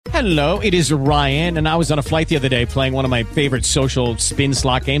Hello, it is Ryan, and I was on a flight the other day playing one of my favorite social spin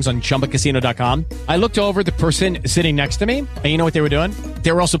slot games on ChumbaCasino.com. I looked over at the person sitting next to me, and you know what they were doing?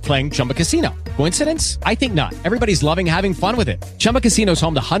 They were also playing Chumba Casino. Coincidence? I think not. Everybody's loving having fun with it. Chumba Casino is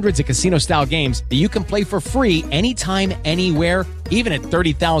home to hundreds of casino-style games that you can play for free anytime, anywhere, even at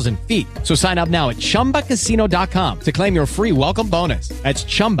 30,000 feet. So sign up now at ChumbaCasino.com to claim your free welcome bonus. That's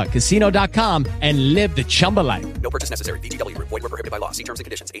ChumbaCasino.com and live the Chumba life. No purchase necessary. VGW. Void where prohibited by law. See terms and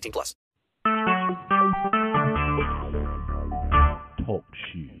conditions. 18 plus. Talk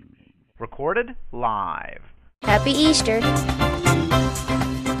shoes. Recorded live. Happy Easter.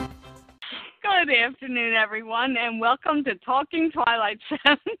 Good afternoon, everyone, and welcome to Talking Twilight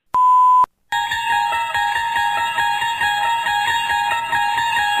Zone.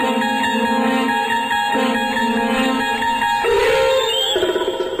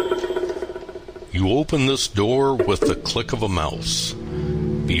 You open this door with the click of a mouse.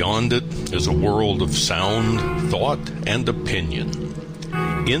 Beyond it is a world of sound, thought, and opinion.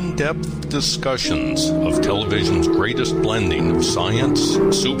 In-depth discussions of television's greatest blending of science,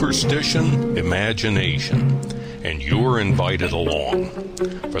 superstition, imagination. And you're invited along.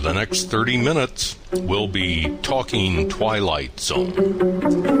 For the next 30 minutes, we'll be talking Twilight Zone.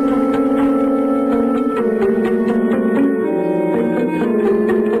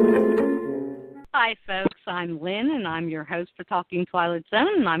 Hi, folks. I'm Lynn, and I'm your host for Talking Twilight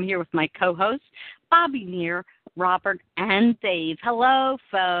Zone, and I'm here with my co-hosts, Bobby Neer, Robert, and Dave. Hello,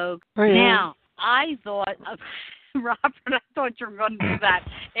 folks. Hi, now, I thought, Robert, I thought you were going to do that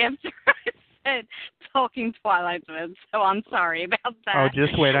after I said Talking Twilight Zone, so I'm sorry about that. Oh,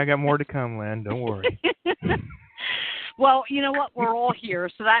 just wait. I got more to come, Lynn. Don't worry. Well, you know what? We're all here,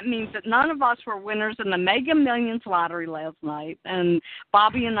 so that means that none of us were winners in the Mega Millions lottery last night. And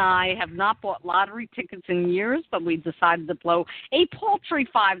Bobby and I have not bought lottery tickets in years, but we decided to blow a paltry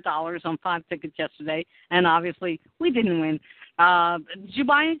 $5 on 5 tickets yesterday, and obviously we didn't win. Did you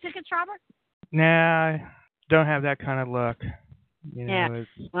buy any tickets, Robert? Nah, don't have that kind of luck. You know,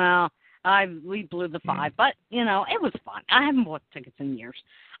 Yeah, well, we blew the 5, but, you know, it was fun. I haven't bought tickets in years.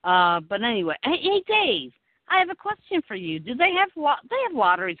 But anyway, hey, Dave. I have a question for you. Do they have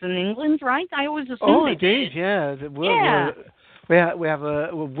lotteries in England, right? I always assumed they did. Yeah. We have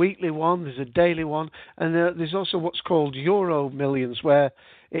a weekly one. There's a daily one, and there's also what's called Euro Millions, where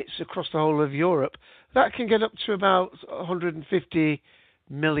it's across the whole of Europe. That can get up to about 150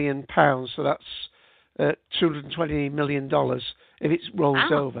 million pounds. So that's $220 million if it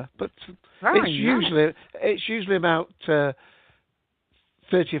rolls over. But it's usually about 30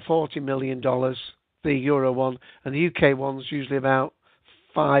 or $40 million. The Euro one, and the UK one's usually about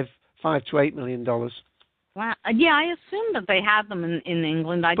 $5 to $8 million. Wow. Yeah, I assumed that they had them in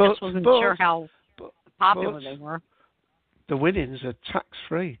England. I just wasn't sure how popular they were. The winnings are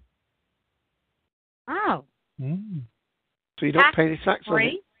tax-free. Oh. Mm. So you don't pay any tax on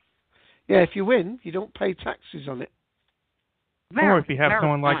it. Yeah, if you win, you don't pay taxes on it. Or if you have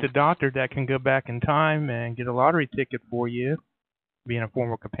someone like the doctor that can go back in time and get a lottery ticket for you, being a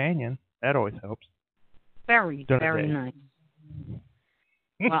former companion, that always helps. Very nice.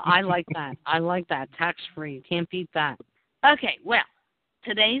 Well, I like that. I like that. Tax-free. Can't beat that. Okay, well,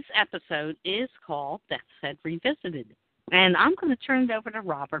 today's episode is called Death Set Revisited. And I'm going to turn it over to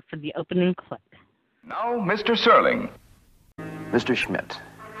Robert for the opening clip. Now, Mr. Serling. Mr. Schmidt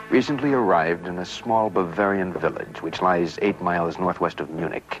recently arrived in a small Bavarian village which lies 8 miles northwest of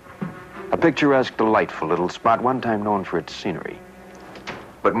Munich. A picturesque, delightful little spot, one time known for its scenery,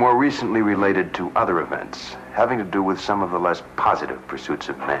 but more recently related to other events having to do with some of the less positive pursuits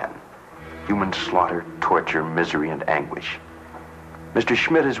of man. Human slaughter, torture, misery, and anguish. Mr.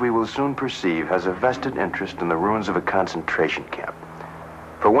 Schmidt, as we will soon perceive, has a vested interest in the ruins of a concentration camp.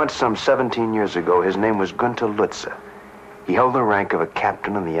 For once, some 17 years ago, his name was Gunther Lutze. He held the rank of a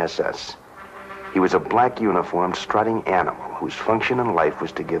captain in the SS. He was a black uniformed, strutting animal whose function in life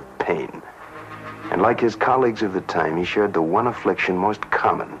was to give pain. And like his colleagues of the time, he shared the one affliction most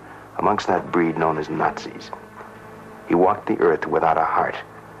common amongst that breed known as Nazis. He walked the earth without a heart.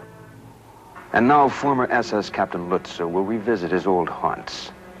 And now former SS Captain Lutze will revisit his old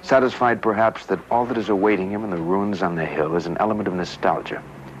haunts, satisfied perhaps that all that is awaiting him in the ruins on the hill is an element of nostalgia.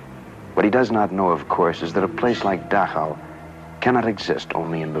 What he does not know, of course, is that a place like Dachau cannot exist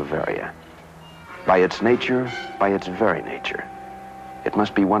only in Bavaria. By its nature, by its very nature, it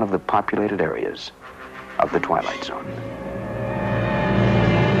must be one of the populated areas of the Twilight Zone.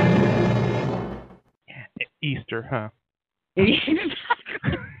 Easter, huh?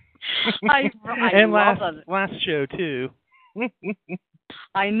 Exactly. And last show, too.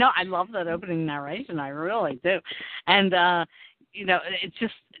 I know. I love that opening narration. I really do. And, you know, it's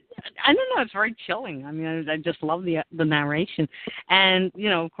just, I don't know. It's very chilling. I mean, I just love the narration. And,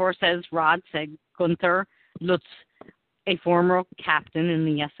 of course, as Rod said, Gunther Lutz, a former captain in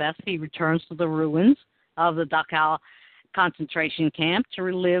the SS, he returns to the ruins of the Dachau concentration camp to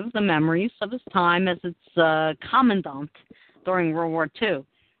relive the memories of his time as its commandant during World War II.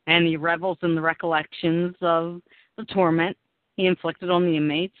 And he revels in the recollections of the torment he inflicted on the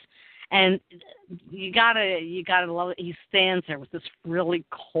inmates. And you gotta love it. He stands there with this really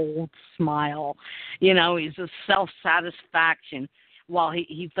cold smile. He's a self-satisfaction while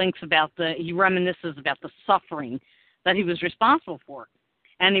he thinks about he reminisces about the suffering that he was responsible for.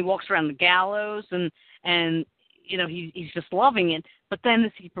 And he walks around the gallows and he's just loving it. But then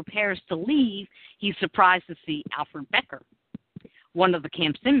as he prepares to leave, he's surprised to see Alfred Becker, one of the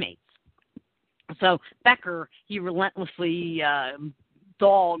camp's inmates. So Becker, he relentlessly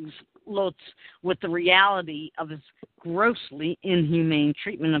dogs Lutz with the reality of his grossly inhumane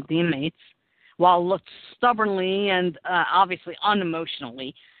treatment of the inmates, while Lutz stubbornly and obviously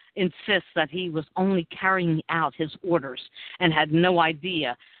unemotionally insists that he was only carrying out his orders and had no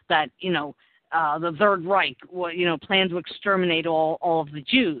idea that, the Third Reich, planned to exterminate all of the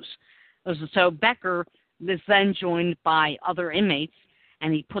Jews. So Becker is then joined by other inmates,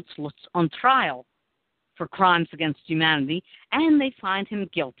 and he puts Lutz on trial for crimes against humanity, and they find him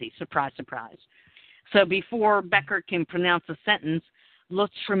guilty. Surprise, surprise. So before Becker can pronounce a sentence,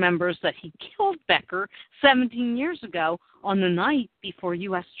 Lutz remembers that he killed Becker 17 years ago on the night before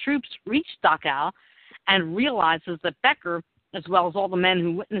U.S. troops reached Dachau, and realizes that Becker, as well as all the men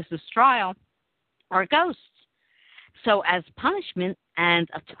who witnessed his trial, are ghosts. So as punishment and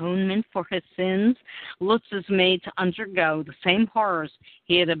atonement for his sins, Lutz is made to undergo the same horrors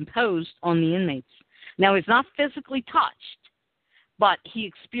he had imposed on the inmates. Now, he's not physically touched, but he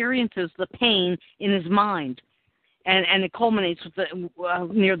experiences the pain in his mind, and it culminates with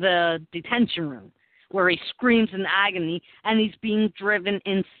near the detention room, where he screams in agony, and he's being driven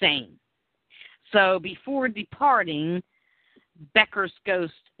insane. So before departing, Becker's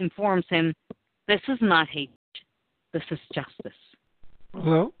ghost informs him, this is not hate, this is justice.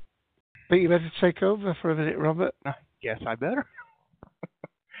 Well, but you better take over for a minute, Robert. Yes, I better.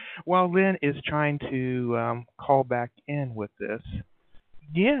 While Lynn is trying to call back in with this,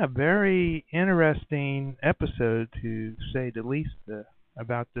 yeah, very interesting episode to say the least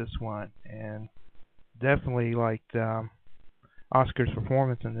about this one, and definitely liked Oscar's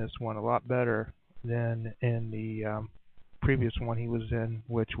performance in this one a lot better than in the previous one he was in,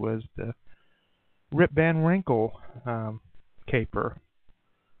 which was the Rip Van Winkle caper.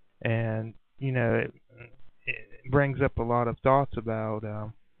 And, it brings up a lot of thoughts about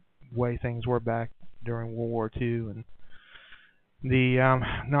way things were back during World War II and the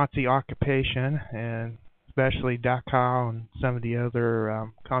Nazi occupation, and especially Dachau and some of the other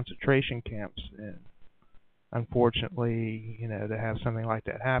concentration camps. And unfortunately, to have something like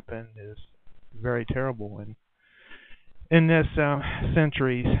that happen is very terrible in this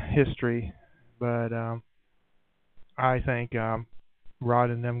century's history. But I think Rod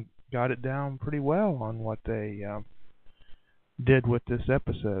and them got it down pretty well on what they did with this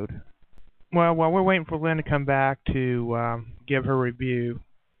episode. Well, while we're waiting for Lynn to come back to give her review,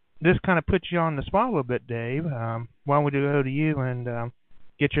 this kind of puts you on the spot a little bit, Dave. Why don't we go to you and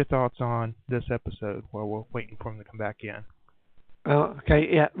get your thoughts on this episode while we're waiting for him to come back in. Okay,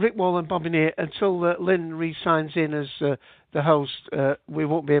 yeah. Rick Wall and Bobby here. Until Lynn re-signs in as the host, we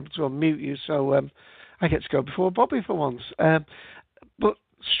won't be able to unmute you, so I get to go before Bobby for once. But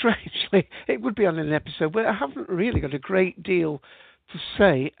strangely, it would be on an episode where I haven't really got a great deal to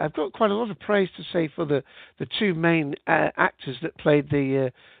say. I've got quite a lot of praise to say for the two main actors that played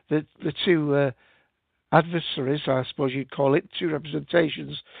the two adversaries, I suppose you'd call it, two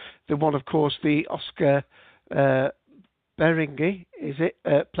representations. The one, of course, the Oscar Beregi, is it,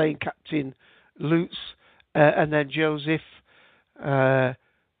 playing Captain Lutz, and then Joseph.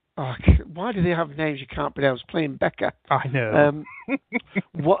 Why do they have names you can't pronounce? Playing Becker. I know.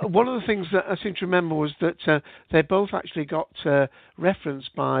 One of the things that I seem to remember was that they both actually got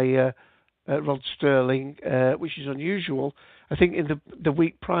referenced by Rod Sterling, which is unusual. I think in the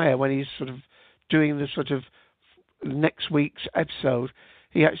week prior, when he's sort of doing the sort of next week's episode,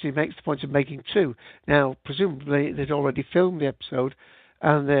 he actually makes the point of making two. Now, presumably, they'd already filmed the episode,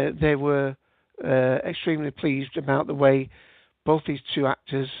 and they were extremely pleased about the way both these two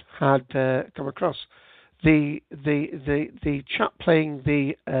actors had come across. The chap playing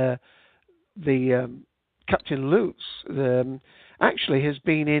the Captain Lutz actually has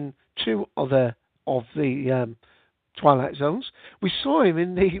been in two other of the Twilight Zones. We saw him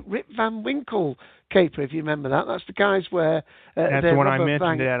in the Rip Van Winkle caper, if you remember that. That's the guys where... That's the one I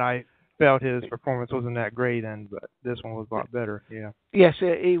mentioned that I felt his performance wasn't that great in, but this one was a lot better, yeah. Yes,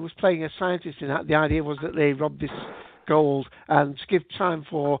 he was playing a scientist in that. The idea was that they robbed this gold, and to give time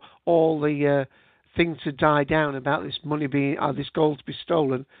for all the things to die down about this money being, this gold to be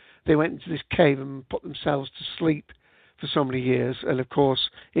stolen, they went into this cave and put themselves to sleep for so many years. And of course,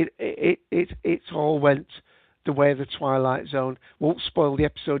 it all went the way of the Twilight Zone. Won't spoil the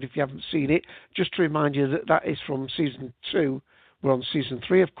episode if you haven't seen it. Just to remind you that is from season 2. We're on season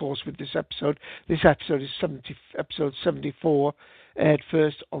 3, of course, with this episode. This episode is episode 74, aired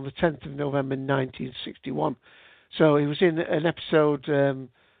first on the 10th of November 1961. So he was in an episode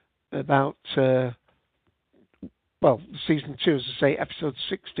about, season 2, as I say, episode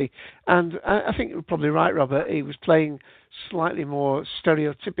 60. And I think you're probably right, Robert. He was playing slightly more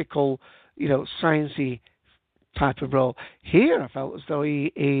stereotypical, sciencey type of role. Here, I felt as though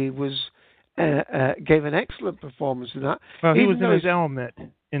he was... gave an excellent performance in that. Well, he was in his element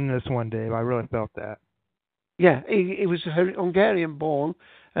in this one, Dave. I really felt that. Yeah, he was Hungarian born,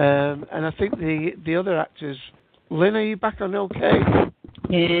 and I think the other actors... Lynn, are you back on okay?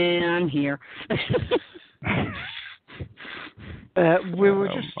 Yeah, I'm here. We were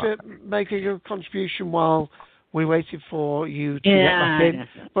just making a contribution while we waited for you to get back in,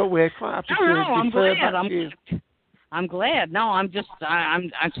 but we're quite happy to defer back to you. I'm glad. No, I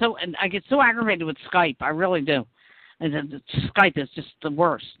get so aggravated with Skype. I really do. Skype is just the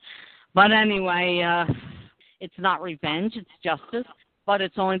worst. But anyway, it's not revenge. It's justice. But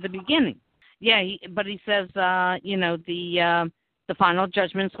it's only the beginning. Yeah, but he says, the final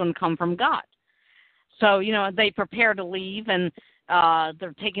judgment's going to come from God. So, they prepare to leave, and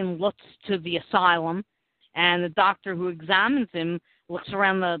they're taking Lutz to the asylum. And the doctor who examines him looks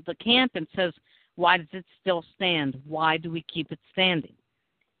around the camp and says, why does it still stand? Why do we keep it standing?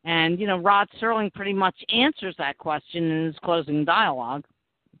 And, Rod Serling pretty much answers that question in his closing dialogue,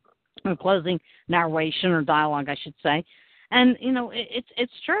 or closing narration or dialogue, I should say. And,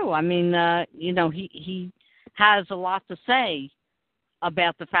 it's true. I mean, he has a lot to say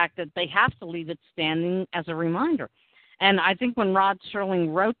about the fact that they have to leave it standing as a reminder. And I think when Rod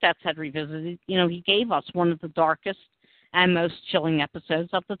Serling wrote That Said Revisited, he gave us one of the darkest and most chilling episodes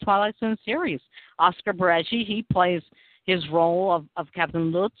of the Twilight Zone series. Oscar Beregi, he plays his role of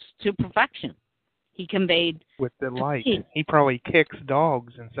Captain Lutz to perfection. He conveyed... With delight. He probably kicks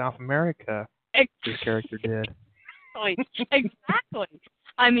dogs in South America, his character did. Exactly.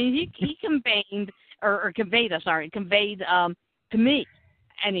 I mean, he conveyed to me,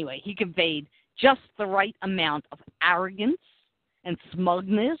 anyway, he conveyed just the right amount of arrogance and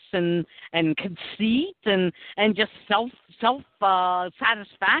smugness and conceit and just self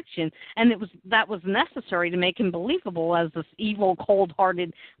satisfaction, and that was necessary to make him believable as this evil,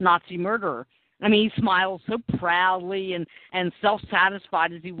 cold-hearted Nazi murderer. I mean, he smiles so proudly and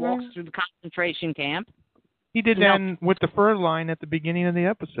self-satisfied as he walks through the concentration camp. He did that with the fur line at the beginning of the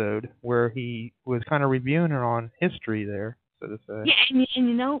episode, where he was kind of reviewing her on history there, so to say. Yeah,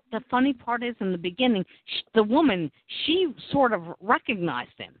 and the funny part is, in the beginning, the woman, she sort of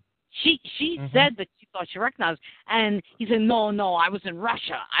recognized him. She said that she thought she recognized him, and he said, no, I was in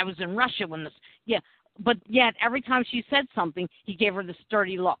Russia. I was in Russia when this, but yet every time she said something, he gave her this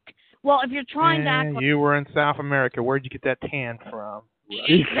dirty look. Well, if you're trying to act like... You were in South America. Where'd you get that tan from?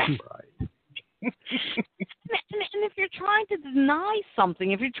 Right. And if you're trying to deny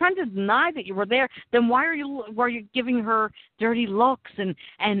something, if you're trying to deny that you were there, then why are you giving her dirty looks and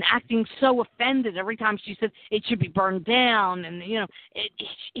acting so offended every time she said it should be burned down? And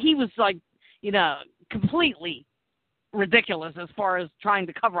he was like, completely ridiculous as far as trying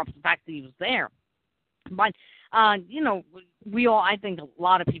to cover up the fact that he was there. But I think a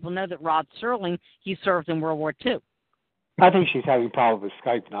lot of people know that Rod Serling, he served in World War II. I think she's having problems with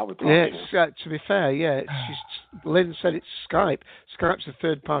Skype, not with Roger. Yeah, to be fair, Lynn said it's Skype. Skype's a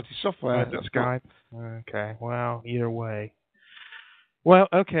third-party software. That's Skype? Okay, well, either way. Well,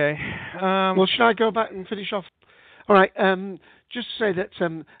 okay. Should I go back and finish off? All right, just to say that,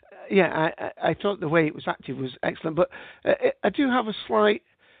 I thought the way it was acted was excellent, but I do have a slight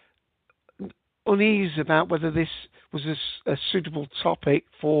unease about whether this was a suitable topic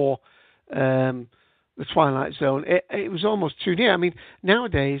for... the Twilight Zone. It was almost too near. I mean,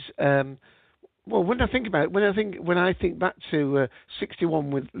 nowadays, when I think about it, when I think back to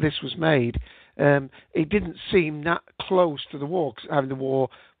 61 when this was made, it didn't seem that close to the war, because having the war,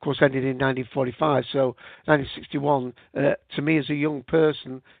 of course, ended in 1945. So 1961, to me as a young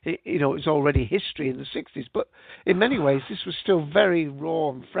person, it was already history in the 60s. But in many ways, this was still very raw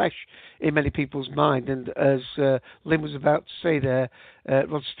and fresh in many people's mind. And as Lynn was about to say there,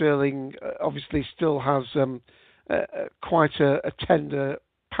 Rod Serling obviously still has quite a tender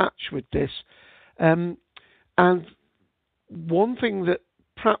patch with this. And one thing that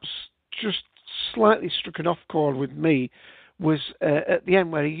perhaps just slightly struck an off chord with me was at the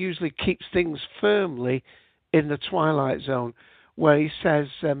end, where he usually keeps things firmly in the Twilight Zone, where he says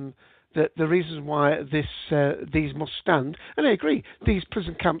that the reason why these must stand, and I agree, these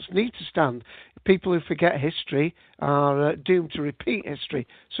prison camps need to stand. People who forget history are doomed to repeat history,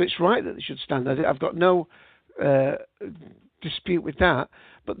 so it's right that they should stand. I've got no dispute with that.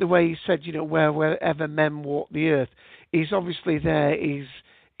 But the way he said, wherever men walk the earth, he's obviously there.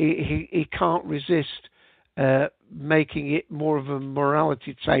 He can't resist making it more of a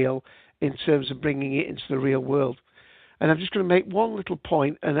morality tale in terms of bringing it into the real world. And I'm just going to make one little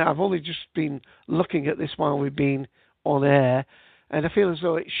point, and I've only just been looking at this while we've been on air, and I feel as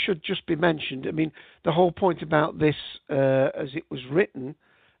though it should just be mentioned. I mean, the whole point about this, as it was written,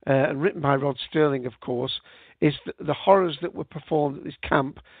 and written by Rod Serling, of course, is that the horrors that were performed at this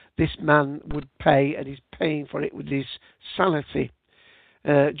camp, this man would pay, and he's paying for it with his sanity.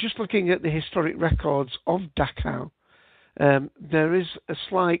 Just looking at the historic records of Dachau, there is a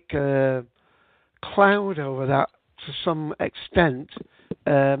slight cloud over that to some extent,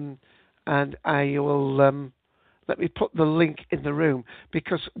 and I will let me put the link in the room,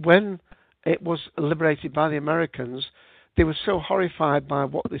 because when it was liberated by the Americans, they were so horrified by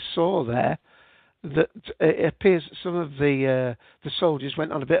what they saw there that it appears that some of the soldiers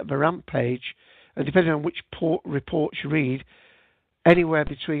went on a bit of a rampage, and depending on which reports you read, anywhere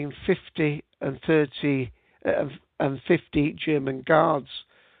between 50 and 30 and 50 German guards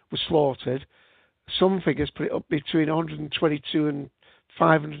were slaughtered. Some figures put it up between 122 and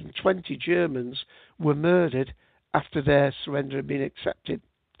 520 Germans were murdered after their surrender had been accepted.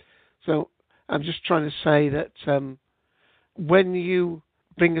 So I'm just trying to say that when you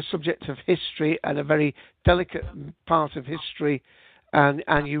bring a subject of history and a very delicate part of history,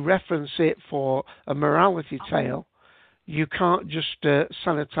 and you reference it for a morality tale, you can't just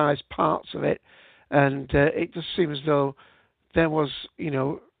sanitize parts of it. And it does seem as though there was,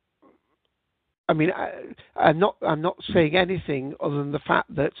 I mean, I'm not saying anything other than the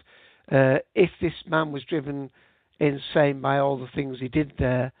fact that if this man was driven insane by all the things he did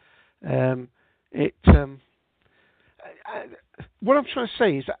there, what I'm trying to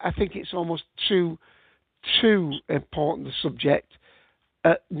say is that I think it's almost too important a subject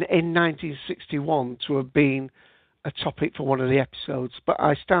in 1961 to have been a topic for one of the episodes. But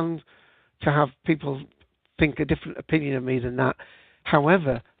I stand to have people think a different opinion of me than that.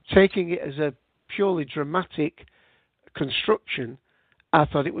 However, taking it as a purely dramatic construction, I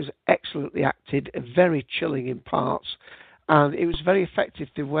thought it was excellently acted, very chilling in parts, and it was very effective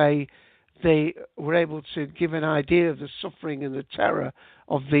the way they were able to give an idea of the suffering and the terror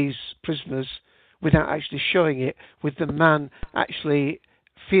of these prisoners without actually showing it, with the man actually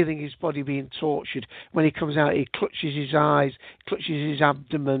feeling his body being tortured. When he comes out, he clutches his eyes, clutches his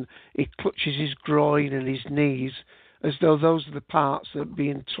abdomen, he clutches his groin and his knees, as though those are the parts that are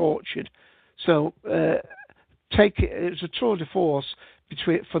being tortured. So it was a tour de force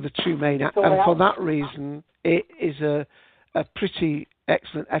for the two main actors, and for that reason, it is a pretty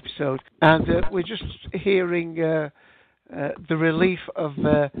excellent episode. And we're just hearing the relief of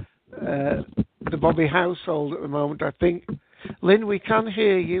the Bobby household at the moment, I think. Lynn, we can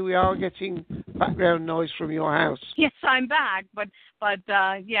hear you. We are getting background noise from your house. Yes, I'm back, but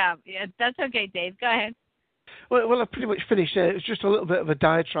yeah, that's okay, Dave. Go ahead. Well, I pretty much finished. It was just a little bit of a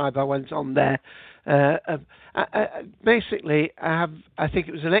diatribe I went on there. Basically, I think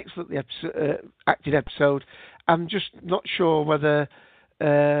it was an excellently acted episode. I'm just not sure whether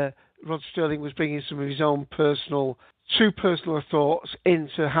Rod Serling was bringing some of his own too personal thoughts in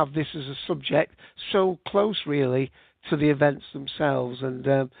to have this as a subject so close, really, to the events themselves. And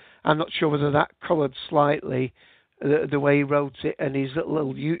I'm not sure whether that coloured slightly the way he wrote it and his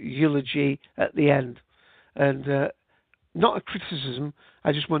little eulogy at the end. And not a criticism,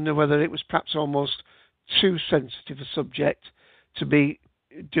 I just wonder whether it was perhaps almost too sensitive a subject to be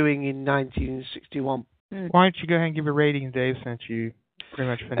doing in 1961. Why don't you go ahead and give a rating, Dave, since you pretty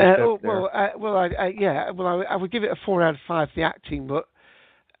much finished up there? I would give it a 4 out of 5 for the acting, but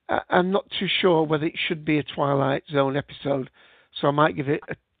I'm not too sure whether it should be a Twilight Zone episode, so I might give it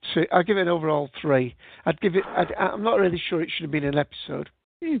I'll give it an overall 3. I'm not really sure it should have been an episode.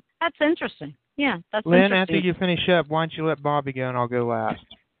 That's interesting. Yeah, that's Lynn, interesting. after you finish up, why don't you let Bobby go and I'll go last?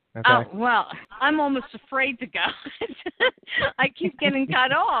 Okay. Well, I'm almost afraid to go. I keep getting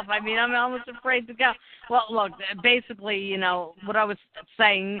cut off. I mean, I'm almost afraid to go. Well, look, basically, what I was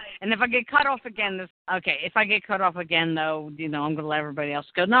saying, and if I get cut off again, if I get cut off again, though, I'm going to let everybody else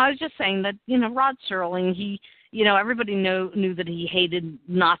go. No, I was just saying that, Rod Serling, he, everybody knew that he hated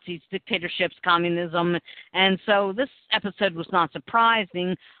Nazis, dictatorships, communism, and so this episode was not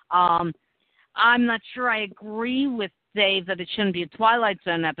surprising. I'm not sure I agree with Dave that it shouldn't be a Twilight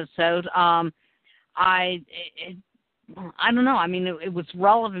Zone episode. I don't know. I mean, it was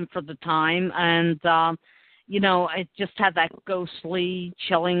relevant for the time, and it just had that ghostly,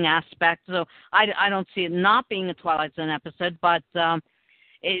 chilling aspect. So I don't see it not being a Twilight Zone episode, but I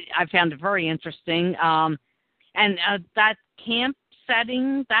found it very interesting. And that camp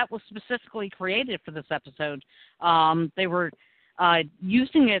setting, that was specifically created for this episode. They were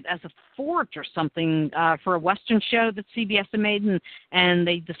using it as a fort or something for a Western show that CBS had made, and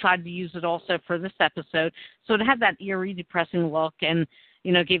they decided to use it also for this episode. So it had that eerie, depressing look and,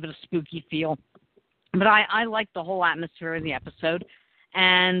 gave it a spooky feel. But I liked the whole atmosphere of the episode.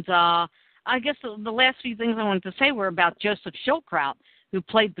 And I guess the last few things I wanted to say were about Joseph Schildkraut, who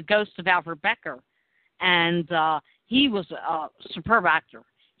played the ghost of Alfred Becker. And he was a superb actor.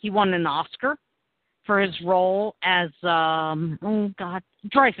 He won an Oscar for his role as,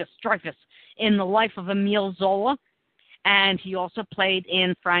 Dreyfus in The Life of Emile Zola. And he also played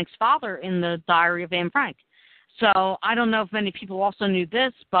in Frank's father in The Diary of Anne Frank. So I don't know if many people also knew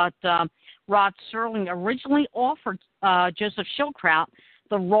this, but Rod Serling originally offered Joseph Schildkraut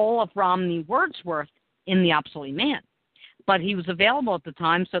the role of Romney Wordsworth in The Obsolete Man. But he was available at the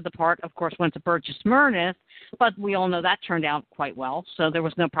time, so the part, of course, went to Burgess Meredith. But we all know that turned out quite well, so there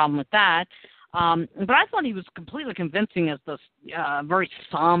was no problem with that. But I thought he was completely convincing as this very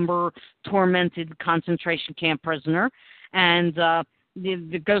somber, tormented concentration camp prisoner. And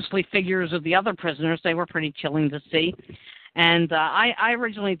the ghostly figures of the other prisoners, they were pretty chilling to see. And I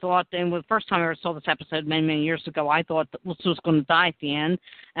originally thought, and the first time I ever saw this episode many, many years ago, I thought that Wilson was going to die at the end.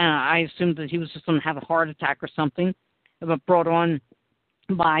 And I assumed that he was just going to have a heart attack or something, but brought on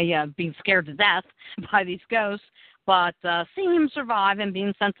by being scared to death by these ghosts. But seeing him survive and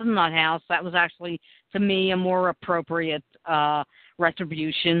being sent to the nut house, that was actually, to me, a more appropriate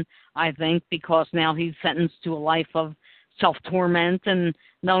retribution, I think, because now he's sentenced to a life of self-torment and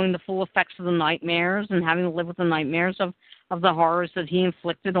knowing the full effects of the nightmares and having to live with the nightmares of the horrors that he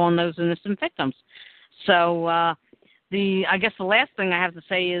inflicted on those innocent victims. So I guess the last thing I have to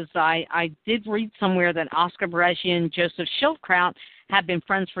say is I did read somewhere that Oscar Beregi and Joseph Schildkraut had been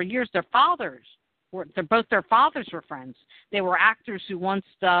friends for years. Their fathers were friends. They were actors who once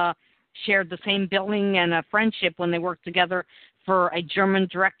shared the same building and a friendship when they worked together for a German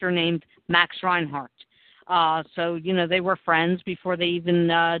director named Max Reinhardt. So, they were friends before they even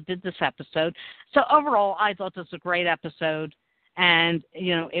did this episode. So overall, I thought this was a great episode. And,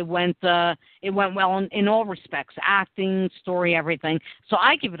 it went well in all respects, acting, story, everything. So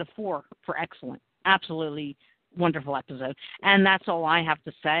I give it a 4 for excellent. Absolutely wonderful episode. And that's all I have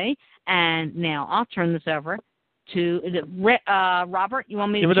to say. And now I'll turn this over to Robert. You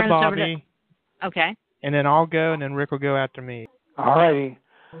want me to turn this over to? Okay. And then I'll go, and then Rick will go after me. All righty.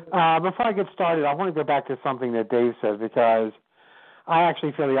 Before I get started, I want to go back to something that Dave said, because I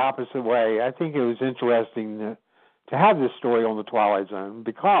actually feel the opposite way. I think it was interesting to have this story on the Twilight Zone,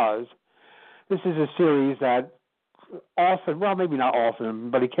 because this is a series that often, well, maybe not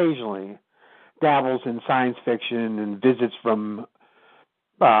often, but occasionally dabbles in science fiction and visits from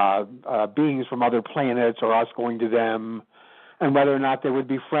beings from other planets or us going to them, and whether or not they would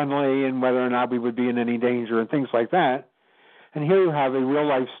be friendly and whether or not we would be in any danger and things like that. And here you have a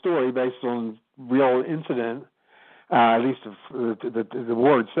real-life story based on real incident, at least the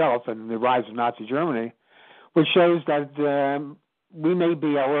war itself and the rise of Nazi Germany, which shows that we may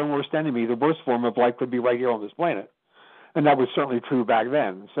be our own worst enemy. The worst form of life could be right here on this planet. And that was certainly true back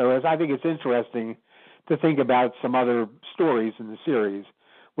then. So I think it's interesting to think about some other stories in the series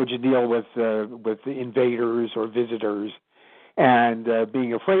which deal with the invaders or visitors and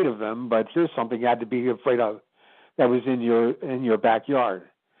being afraid of them. But here's something you had to be afraid of that was in your backyard.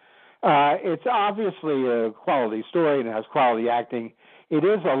 It's obviously a quality story and it has quality acting. It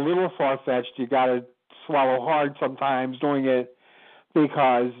is a little far-fetched. You got to swallow hard sometimes doing it,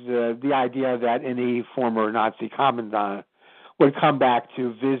 because the idea that any former Nazi commandant would come back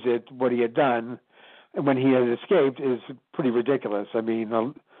to visit what he had done when he had escaped is pretty ridiculous. I mean,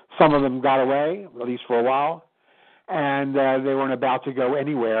 some of them got away, at least for a while, and they weren't about to go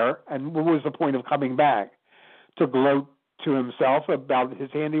anywhere. And what was the point of coming back? To gloat to himself about his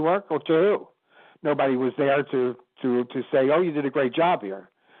handiwork, or to who? Nobody was there to say, oh, you did a great job here.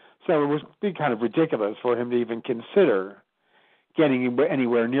 So it was be kind of ridiculous for him to even consider getting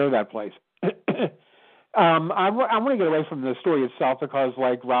anywhere near that place. I want to get away from the story itself because,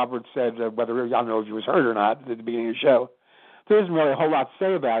 like Robert said, whether I don't know if he was hurt or not at the beginning of the show, there isn't really a whole lot to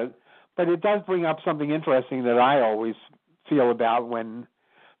say about it. But it does bring up something interesting that I always feel about when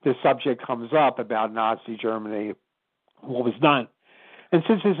the subject comes up about Nazi Germany, what was done. And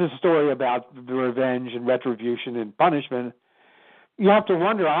since this is a story about the revenge and retribution and punishment, you have to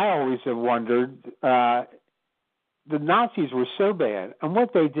wonder, I always have wondered, the Nazis were so bad, and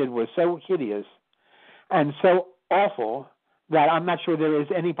what they did was so hideous and so awful that I'm not sure there is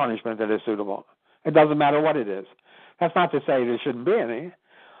any punishment that is suitable. It doesn't matter what it is. That's not to say there shouldn't be any,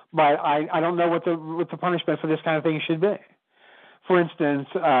 but I don't know what the punishment for this kind of thing should be. For instance,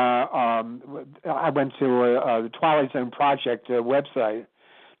 I went to the Twilight Zone project website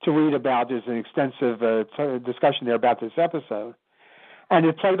to read about. There's an extensive discussion there about this episode, and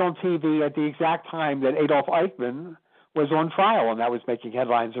it played on TV at the exact time that Adolf Eichmann was on trial, and that was making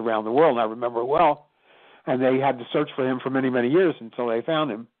headlines around the world. And I remember it well, and they had to search for him for many, many years until they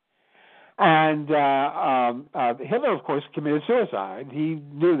found him. And Hitler, of course, committed suicide. He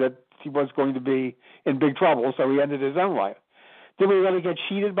knew that he was going to be in big trouble, so he ended his own life. Did we really get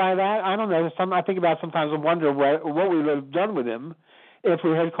cheated by that? I don't know. I think about sometimes and wonder what we would have done with him if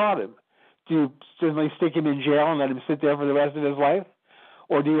we had caught him. Do you simply stick him in jail and let him sit there for the rest of his life?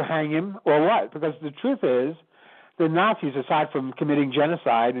 Or do you hang him, or what? Because the truth is, the Nazis, aside from committing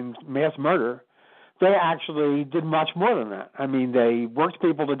genocide and mass murder, they actually did much more than that. I mean, they worked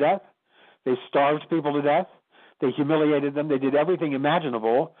people to death. They starved people to death. They humiliated them. They did everything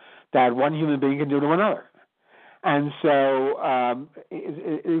imaginable that one human being can do to another. And so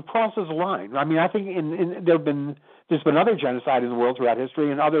it crosses a line. I mean, I think there's been other genocide in the world throughout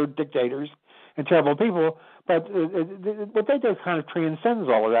history and other dictators and terrible people, but what they do kind of transcends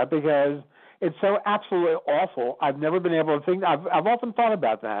all of that because it's so absolutely awful. I've never been able to think. I've often thought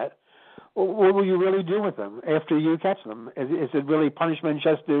about that. What will you really do with them after you catch them? Is it really punishment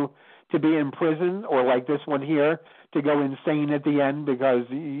just to be in prison, or like this one here, to go insane at the end because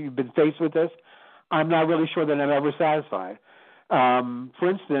you've been faced with this? I'm not really sure that I'm ever satisfied. For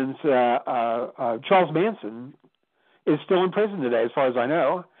instance, Charles Manson is still in prison today, as far as I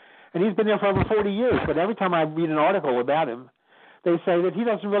know, and he's been there for over 40 years. But every time I read an article about him, they say that he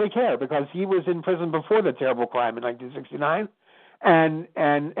doesn't really care because he was in prison before the terrible crime in 1969, and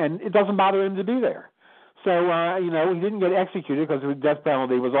it doesn't bother him to be there. So, he didn't get executed because the death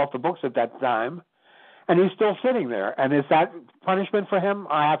penalty was off the books at that time, and he's still sitting there. And is that punishment for him?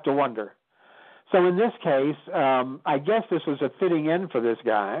 I have to wonder. So in this case, I guess this was a fitting end for this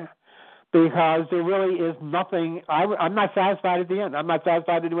guy because there really is nothing. I'm not satisfied at the end. I'm not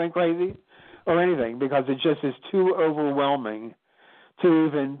satisfied that he went crazy or anything because it just is too overwhelming to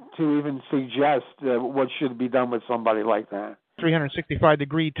even suggest what should be done with somebody like that.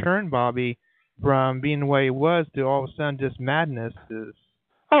 365-degree turn, Bobby, from being the way he was to all of a sudden just madness is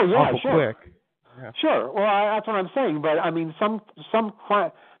awful quick. Yeah. Sure. Well, that's what I'm saying. But I mean, some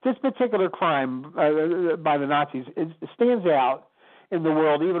crime. This particular crime by the Nazis, it stands out in the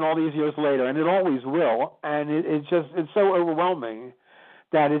world even all these years later, and it always will. And it's so overwhelming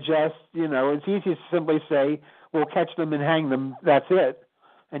that it just, it's easy to simply say, we'll catch them and hang them, that's it.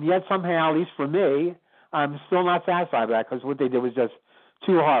 And yet somehow, at least for me, I'm still not satisfied with that because what they did was just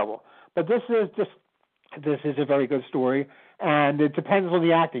too horrible. But this is a very good story, and it depends on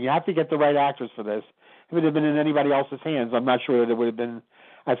the acting. You have to get the right actors for this. If it had been in anybody else's hands, I'm not sure that it would have been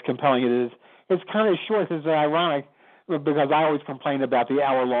as compelling as it is. It's kind of short. It's ironic because I always complain about the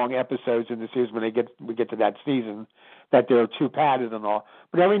hour-long episodes in the series when we get to that season, that they're too padded and all.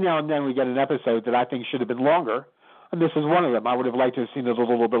 But every now and then we get an episode that I think should have been longer, and this is one of them. I would have liked to have seen it a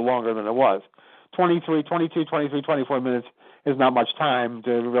little bit longer than it was. 23, 24 minutes is not much time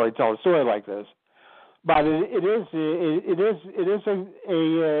to really tell a story like this. But it is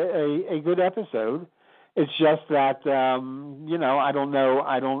a good episode. It's just that I don't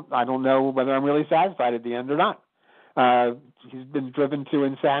know whether I'm really satisfied at the end or not. He's been driven to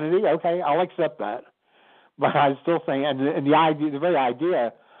insanity. Okay, I'll accept that. But I still think, and the very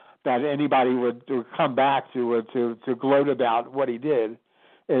idea that anybody would come back to gloat about what he did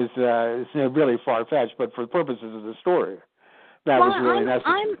is really far-fetched. But for the purposes of the story, that was really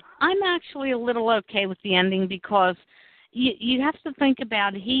necessary. I'm actually a little okay with the ending because you have to think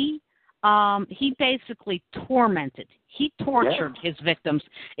about he basically tormented. He tortured his victims.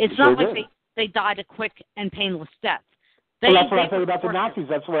 It's not like they died a quick and painless death. That's what I said about the Nazis.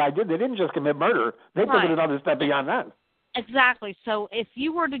 That's what I did. They didn't just commit murder. They committed other stuff beyond that. Exactly. So if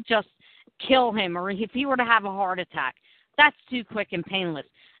you were to just kill him, or if he were to have a heart attack, that's too quick and painless.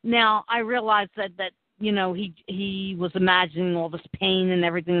 Now, I realize that he was imagining all this pain and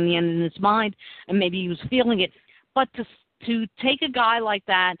everything in the end in his mind, and maybe he was feeling it. But to take a guy like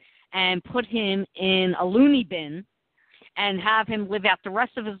that and put him in a loony bin and have him live out the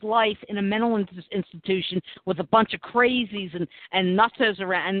rest of his life in a mental institution with a bunch of crazies and nutsos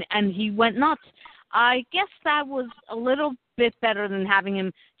around, and he went nuts. I guess that was a little bit better than having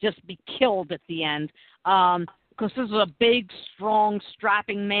him just be killed at the end. Because this is a big, strong,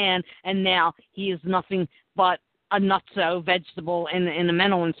 strapping man, and now he is nothing but a nutso vegetable in a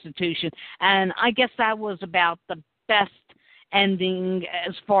mental institution. And I guess that was about the best ending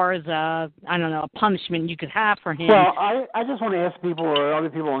as far as a punishment you could have for him. Well, I just want to ask people or other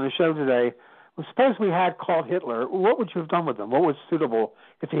people on the show today, suppose we had caught Hitler, what would you have done with him? What was suitable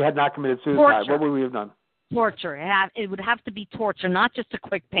if he had not committed suicide? Torture. What would we have done? Torture. It would have to be torture, not just a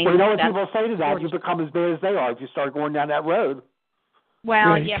quick pain. Well, you know what people say to that? Torture. You become as bad as they are if you start going down that road.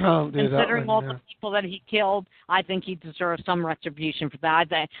 Well, but considering all the people that he killed, I think he deserves some retribution for that.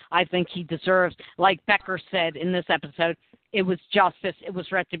 I think he deserves, like Becker said in this episode, it was justice, it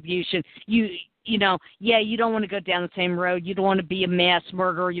was retribution. You don't want to go down the same road. You don't want to be a mass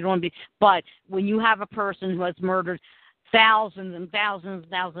murderer. You don't want to be. But when you have a person who has murdered thousands and thousands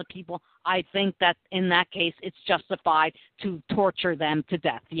and thousands of people, I think that in that case it's justified to torture them to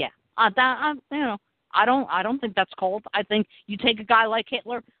death. Yeah, I don't think that's cold. I think you take a guy like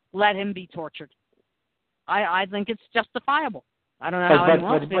Hitler, let him be tortured. I think it's justifiable. I don't know how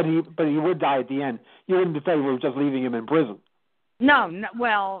anyone else feels. But he would die at the end. You wouldn't say we were just leaving him in prison. No,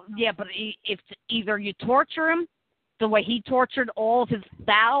 well, yeah, but if either you torture him the way he tortured all of his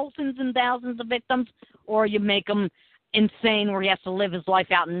thousands and thousands of victims, or you make him insane where he has to live his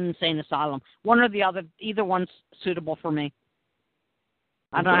life out in an insane asylum. One or the other, either one's suitable for me.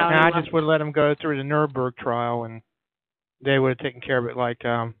 I don't know. I just would let him go through the Nuremberg trial, and they would have taken care of it like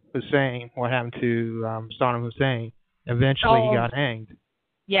Hussein, what happened to Saddam Hussein. Eventually, he got hanged.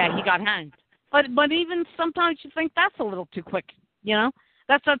 Yeah, he got hanged. But even sometimes you think that's a little too quick.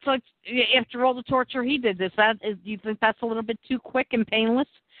 That's like after all the torture he did. Do you think that's a little bit too quick and painless?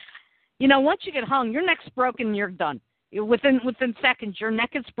 Once you get hung, your neck's broken, you're done. Within seconds, your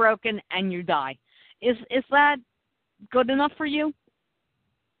neck is broken and you die. Is that good enough for you?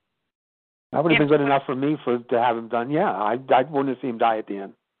 That would have been good enough for me to have him done. Yeah, I wouldn't have seen him die at the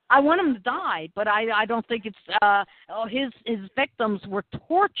end. I want him to die, but I don't think it's his victims were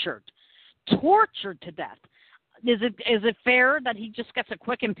tortured to death. Is it fair that he just gets a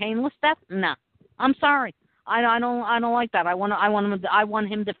quick and painless death? No, I'm sorry. I don't like that. I want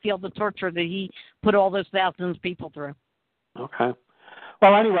him to feel the torture that he put all those thousands of people through. Okay.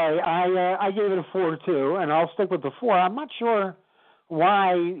 Well, anyway, I gave it a 4 too, and I'll stick with the 4. I'm not sure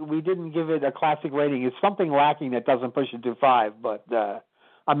why we didn't give it a classic rating. It's something lacking that doesn't push it to 5, but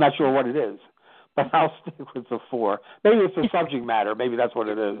I'm not sure what it is. But I'll stick with the 4. Maybe it's the subject matter. Maybe that's what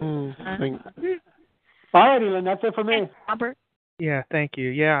it is. All righty, Lynn. That's it for me. Robert. Yeah, thank you.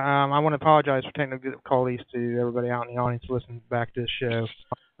 Yeah, I want to apologize for technical difficulties to everybody out in the audience listening back to this show.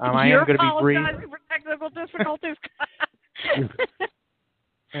 I am going to be brief. You're apologizing for technical difficulties.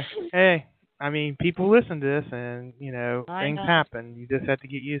 Hey, I mean, people listen to this, and things happen. You just have to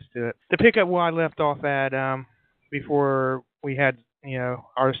get used to it. To pick up where I left off at, before we had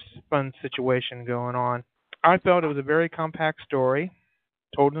our fun situation going on, I felt it was a very compact story,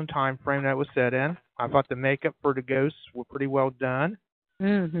 told in the time frame that it was set in. I thought the makeup for the ghosts were pretty well done.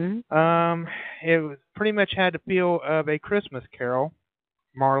 Mm-hmm. It was pretty much had the feel of A Christmas Carol.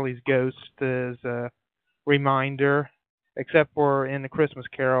 Marley's ghost is a reminder, except for in the Christmas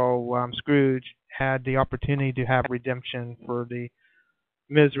Carol, Scrooge had the opportunity to have redemption for the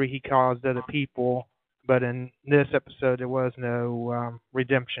misery he caused other people. But in this episode, there was no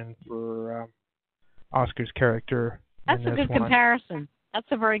redemption for Oscar's character. That's a good comparison. That's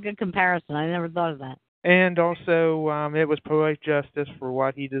a very good comparison. I never thought of that. And also, it was poetic justice for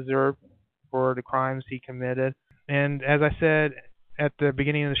what he deserved for the crimes he committed. And as I said at the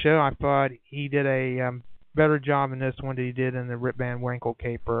beginning of the show, I thought he did a better job in this one than he did in the Rip Van Winkle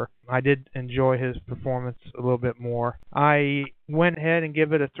caper. I did enjoy his performance a little bit more. I went ahead and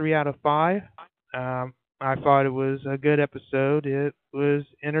give it a 3 out of 5. I thought it was a good episode. It was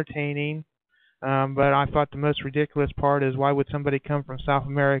entertaining. But I thought the most ridiculous part is why would somebody come from South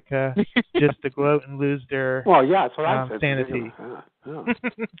America just to gloat and lose their that's what I said. Sanity. Yeah.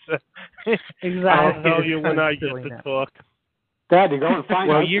 Exactly. I'll tell you when I get to talk. Dad, to go and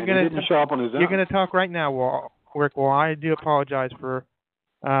find out. You're going to show up on his own. You're going to talk right now, Rick. Well, I do apologize for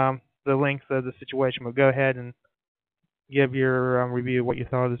the length of the situation, but go ahead and give your review of what you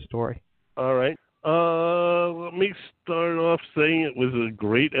thought of the story. All right. Let me start off saying it was a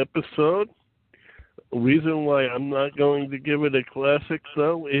great episode. The reason why I'm not going to give it a classic,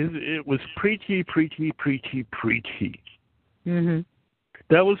 though, is it was preachy. Mm-hmm.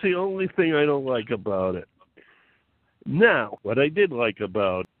 That was the only thing I don't like about it. Now, what I did like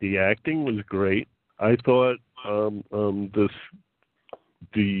about the acting was great. I thought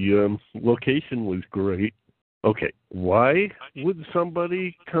the location was great. Okay, why would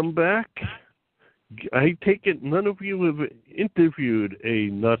somebody come back? I take it none of you have interviewed a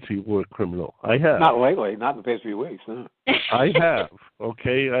Nazi war criminal. I have. Not lately, not in the past few weeks. No. I have.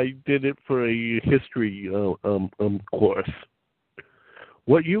 Okay, I did it for a history course.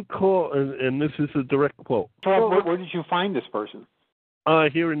 What you call, and this is a direct quote. So where did you find this person?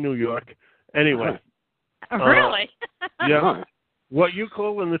 Here in New York. Anyway. Really? Yeah. What you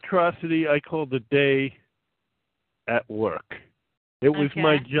call an atrocity, I call the day at work. It was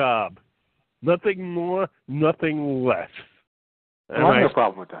my job. Nothing more, nothing less. I have no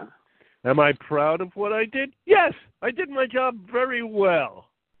problem with that. Am I proud of what I did? Yes, I did my job very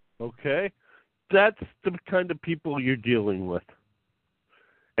well. Okay? That's the kind of people you're dealing with.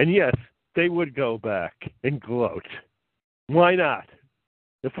 And yes, they would go back and gloat. Why not?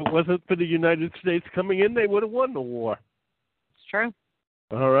 If it wasn't for the United States coming in, they would have won the war. It's true.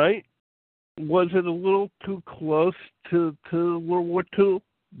 All right? Was it a little too close to World War II?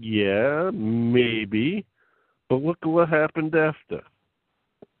 Yeah, maybe. But look at what happened after.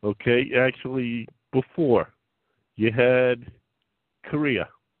 Okay, actually, before. You had Korea.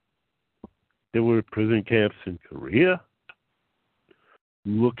 There were prison camps in Korea.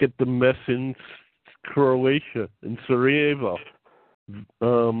 Look at the mess in Croatia, in Sarajevo,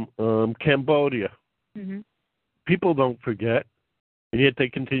 Cambodia. Mm-hmm. People don't forget, and yet they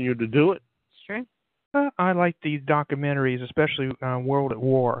continue to do it. It's true. I like these documentaries, especially World at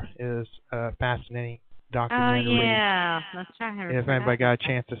War is a fascinating documentary. Oh, yeah. That's right. If anybody got a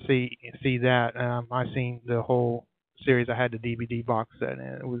chance to see that, I've seen the whole series. I had the DVD box set,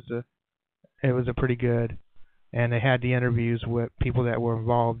 and it was a pretty good. And they had the interviews with people that were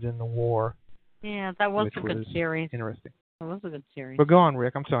involved in the war. Yeah, that was a good series. Interesting. That was a good series. But go on,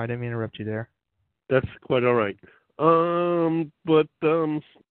 Rick. I'm sorry, I didn't mean to interrupt you there. That's quite all right. I'm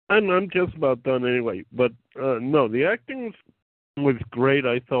just about done anyway. But no, the acting was great.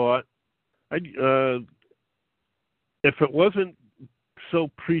 I thought. If it wasn't so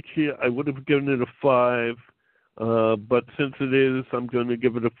preachy, I would have given it a 5. But since it is, I'm going to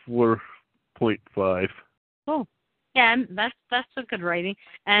give it a 4.5. Oh, yeah, and that's a good rating.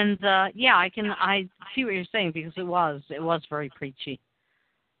 And yeah, I see what you're saying because it was very preachy.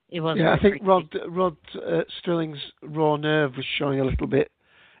 It was. Yeah, I think preachy. Rod Sterling's raw nerve was showing a little bit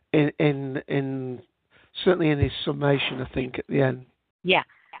in certainly in his summation. I think at the end. Yeah,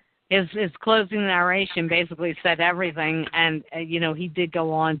 his closing narration basically said everything, and he did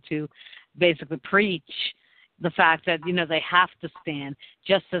go on to basically preach the fact that they have to stand,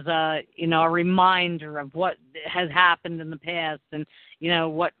 just as a reminder of what has happened in the past and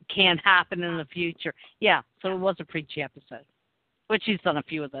what can happen in the future. Yeah, so it was a preachy episode, which he's done a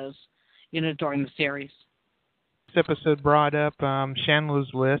few of those during the series. This episode brought up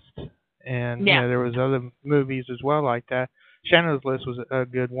Chandler's List, and there was other movies as well like that. Chandler's List was a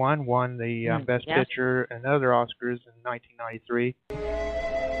good one. Won the Best Picture and other Oscars in 1993.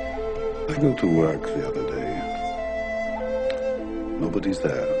 I go to work the other day. Nobody's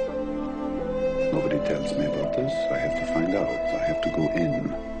there. Nobody tells me about this. I have to find out. I have to go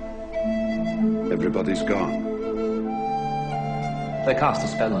in. Everybody's gone. They cast a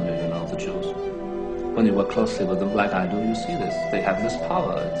spell on you, the Jews. When you work closely with them like I do, you see this. They have this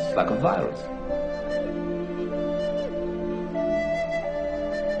power. It's like a virus.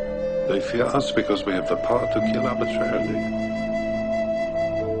 They fear us because we have the power to kill arbitrarily.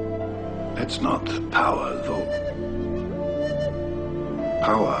 It's not power, though.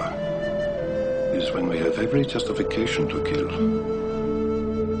 Power is when we have every justification to kill.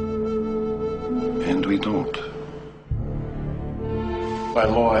 And we don't. By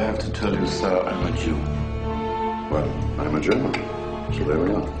law, I have to tell you, sir, I'm a Jew. Well, I'm a German, so there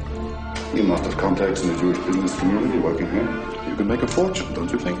we are. You must have contacts in the Jewish business community working here. You can make a fortune, don't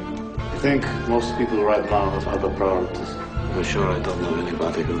you think? I think most people right now have other priorities. I'm sure I don't know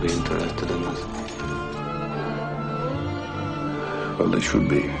anybody who'll be interested in this. Well, they should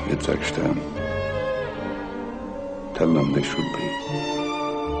be. It's extern. Tell them they should be.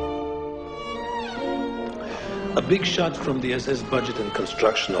 A big shot from the SS Budget and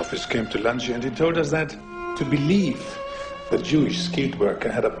Construction Office came to lunch and he told us that to believe the Jewish skilled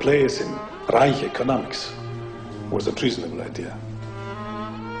worker had a place in Reich economics was a treasonable idea.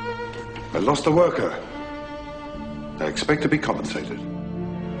 I lost a worker. I expect to be compensated.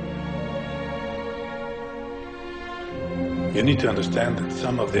 You need to understand that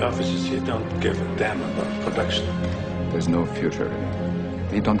some of the officers here don't give a damn about production. There's no future.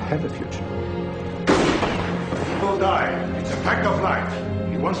 They don't have a future. People die. It's a fact of life.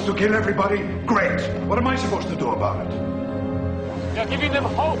 He wants to kill everybody? Great. What am I supposed to do about it? You're giving them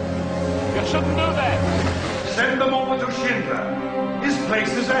hope. You shouldn't do that. Send them over to Schindler. His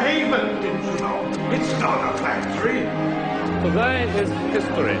place is a haven, didn't you know? It's not a factory. Today is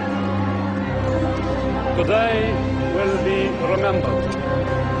history. Today will be remembered.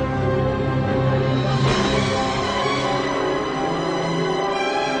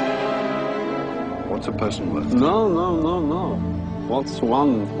 What's a person worth? No. What's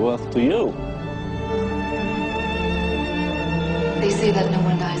one worth to you? They say that no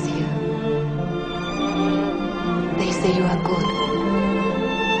one dies here. They say you are good.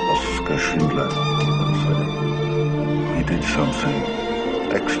 Oskar Schindler, he did something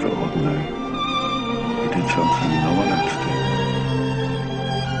extraordinary. He did something no one else did.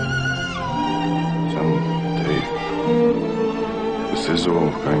 Someday, this is all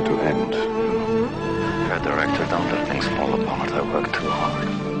going to end. You're a director, don't let things fall apart. I work too hard.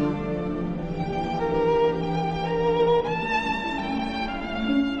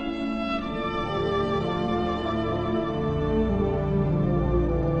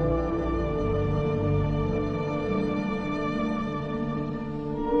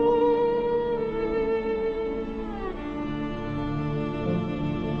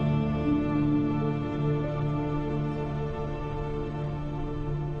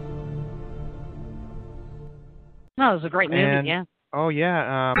 No, it was a great movie, yeah. Oh,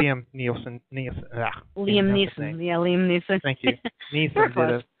 yeah. Liam Neeson. Liam Neeson. Thank you. Neeson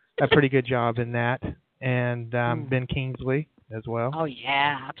did a pretty good job in that. And Ben Kingsley as well. Oh,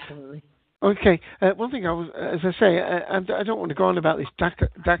 yeah, absolutely. Okay, one thing as I say, I don't want to go on about this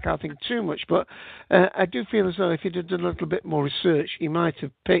Dachau thing too much, but I do feel as though if he'd have done a little bit more research, he might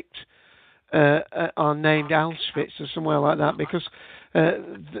have picked or named Auschwitz or somewhere like that, because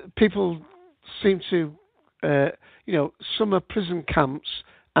people seem to, some are prison camps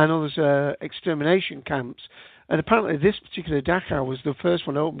and others are extermination camps. And apparently this particular Dachau was the first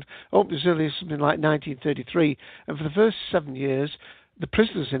one opened as early as something like 1933. And for the first 7 years, the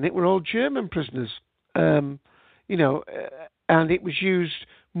prisoners in it were all German prisoners. And it was used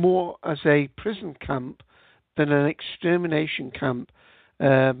more as a prison camp than an extermination camp.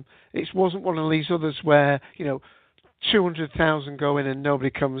 It wasn't one of these others where, 200,000 go in and nobody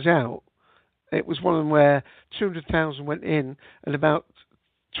comes out. It was one of them where 200,000 went in and about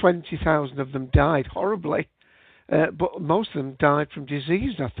 20,000 of them died horribly. But most of them died from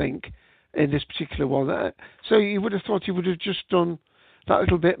disease, I think, in this particular one. So you would have thought he would have just done that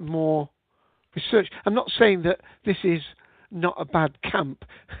little bit more research. I'm not saying that this is not a bad camp.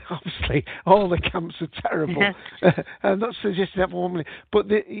 Obviously, all the camps are terrible. I'm not suggesting that for 1 minute.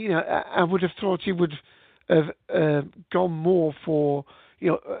 But, I would have thought he would have gone more for,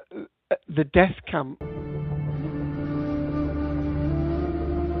 the death camp.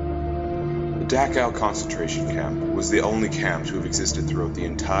 The Dachau concentration camp was the only camp to have existed throughout the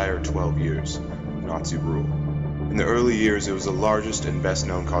entire 12 years of Nazi rule. In the early years, it was the largest and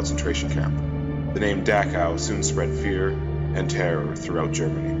best-known concentration camp. The name Dachau soon spread fear and terror throughout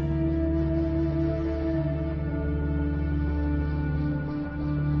Germany.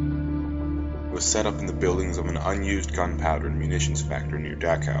 It was set up in the buildings of an unused gunpowder and munitions factory near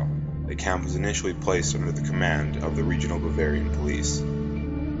Dachau. The camp was initially placed under the command of the regional Bavarian police.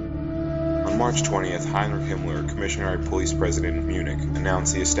 On March 20th, Heinrich Himmler, Commissioner of Police President of Munich,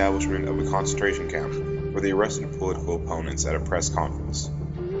 announced the establishment of a concentration camp for the arrested political opponents at a press conference.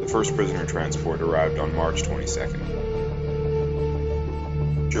 The first prisoner transport arrived on March 22nd.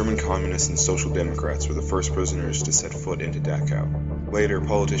 German communists and social democrats were the first prisoners to set foot into Dachau. Later,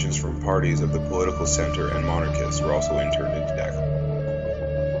 politicians from parties of the political center and monarchists were also interned into Dachau.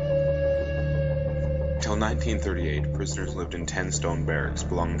 Until 1938, prisoners lived in 10 stone barracks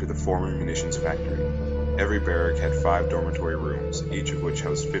belonging to the former munitions factory. Every barrack had 5 dormitory rooms, each of which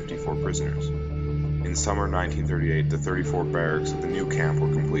housed 54 prisoners. In summer 1938, the 34 barracks of the new camp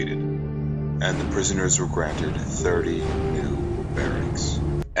were completed, and the prisoners were granted 30 new barracks.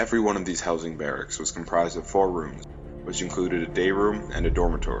 Every one of these housing barracks was comprised of 4 rooms, which included a day room and a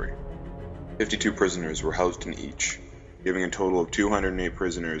dormitory. 52 prisoners were housed in each, giving a total of 208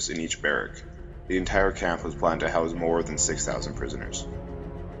 prisoners in each barrack. The entire camp was planned to house more than 6,000 prisoners.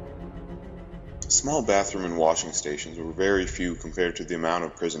 Small bathroom and washing stations were very few compared to the amount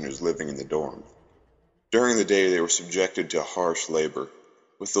of prisoners living in the dorm. During the day, they were subjected to harsh labor.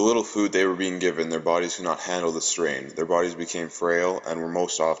 With the little food they were being given, their bodies could not handle the strain. Their bodies became frail and were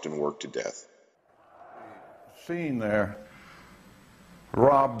most often worked to death. The scene there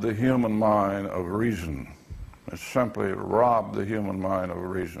robbed the human mind of reason. It simply robbed the human mind of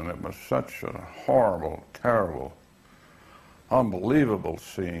reason. It was such a horrible, terrible, unbelievable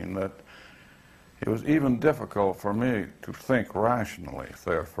scene that it was even difficult for me to think rationally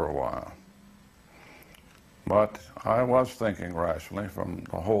there for a while. But I was thinking rationally from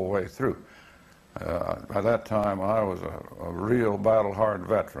the whole way through. By that time, I was a real battle-hard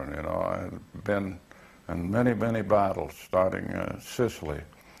veteran. You know, I had been in many, many battles, starting Sicily.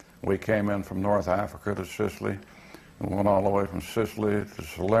 We came in from North Africa to Sicily, and went all the way from Sicily to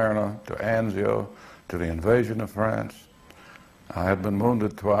Salerno, to Anzio, to the invasion of France. I had been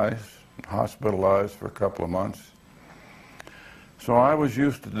wounded twice, hospitalized for a couple of months. So I was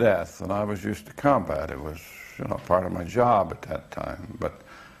used to death, and I was used to combat. It was, you know, part of my job at that time. But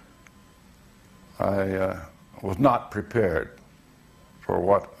I was not prepared for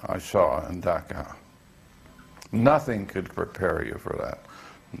what I saw in Dachau. Nothing could prepare you for that.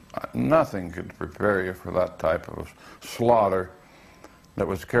 Nothing could prepare you for that type of slaughter that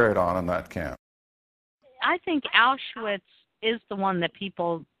was carried on in that camp. I think Auschwitz is the one that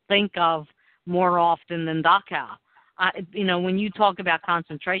people think of more often than Dachau. You know, when you talk about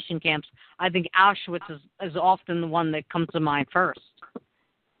concentration camps, I think Auschwitz is often the one that comes to mind first.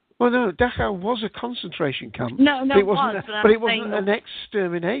 Well, no, Dachau was a concentration camp. No, but it wasn't. but But it wasn't an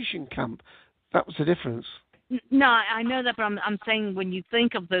extermination camp. That was the difference. No, I know that, but I'm saying when you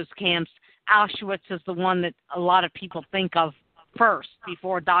think of those camps, Auschwitz is the one that a lot of people think of first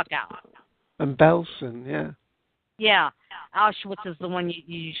before Dachau. And Belsen, yeah. Yeah, Auschwitz is the one you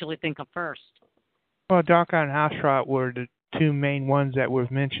usually think of first. Well, Dachau and Auschwitz were the two main ones that were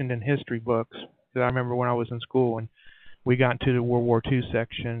mentioned in history books. I remember when I was in school and we got into the World War II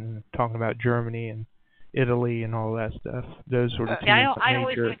section, talking about Germany and Italy and all that stuff. Those were the two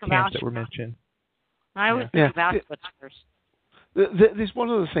major camps that were mentioned. I always think of Auschwitz first. There's one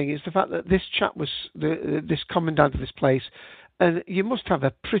other thing, is the fact that this chap was this commandant of this place, and you must have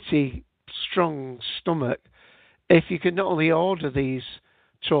a pretty strong stomach if you could not only order these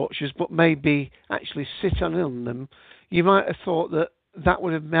tortures but maybe actually sit on them. You might have thought that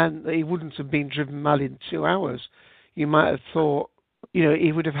would have meant that he wouldn't have been driven mad in 2 hours. You might have thought, you know,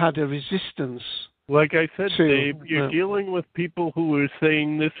 he would have had a resistance. Like I said, Dave, you're dealing with people who are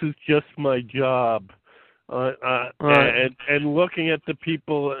saying this is just my job. Right. And looking at the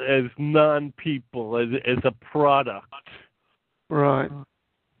people as non-people, as a product. Right.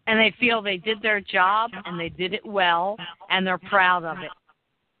 And they feel they did their job, and they did it well, and they're proud of it.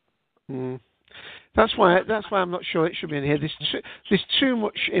 Mm. That's why I'm not sure it should be in here. There's too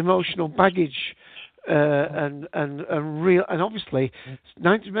much emotional baggage, and real, and obviously,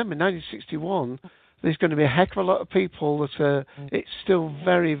 remember 1961. There's going to be a heck of a lot of people that it's still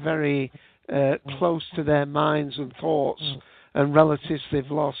very, very close to their minds and thoughts and relatives they've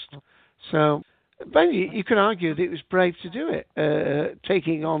lost. So, but you could argue that it was brave to do it,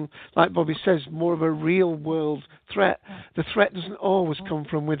 taking on, like Bobby says, more of a real world threat. The threat doesn't always come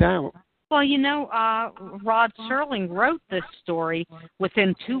from without. Well, you know, Rod Serling wrote this story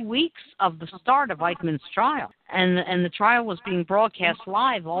within 2 weeks of the start of Eichmann's trial. And the trial was being broadcast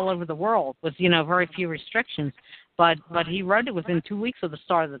live all over the world with, you know, very few restrictions. But he wrote it within 2 weeks of the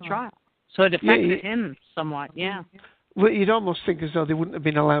start of the trial. So it affected him somewhat, yeah. Well, you'd almost think as though they wouldn't have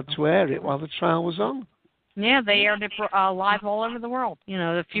been allowed to air it while the trial was on. Yeah, they aired it live all over the world. You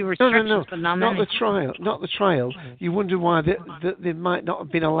know, a few restrictions, but not many. Not the trial. You wonder why they might not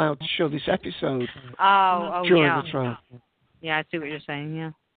have been allowed to show this episode during the trial. Yeah, I see what you're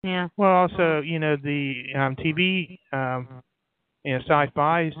saying. Yeah. Well, also, you know, the TV,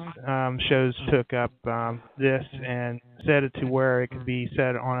 sci-fi shows took up this and set it to where it could be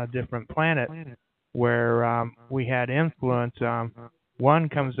set on a different planet, where we had influence. One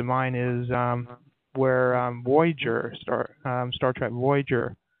comes to mind is where Voyager, Star Trek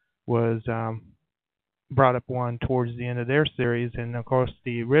Voyager, was brought up one towards the end of their series, and of course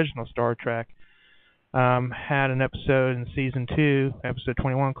the original Star Trek had an episode in season 2, episode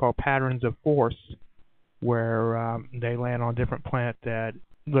 21, called Patterns of Force, where they land on a different planet that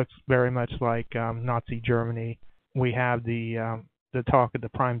looks very much like Nazi Germany. We have the talk of the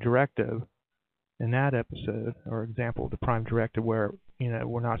Prime Directive in that episode, or example of the Prime Directive, where, you know,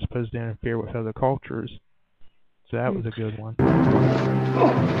 we're not supposed to interfere with other cultures. So that was a good one.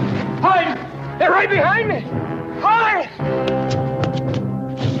 Hide! They're right behind me! Hide!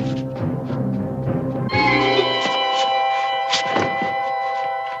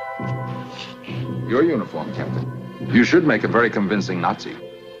 Your uniform, Captain. You should make a very convincing Nazi. She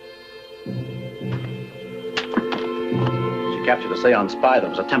captured a Zeon spy that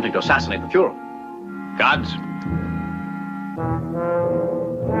was attempting to assassinate the Fuhrer. Gods.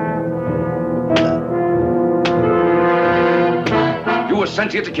 You were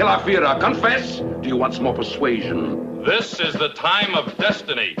sent here to kill our Führer. Confess? Do you want some more persuasion? This is the time of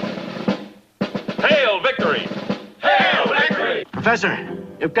destiny. Hail victory! Hail victory! Professor,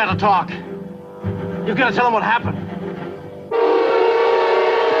 you've got to talk. You've got to tell him what happened.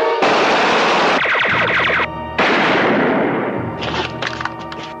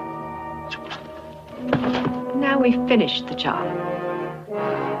 Now we've finished the job.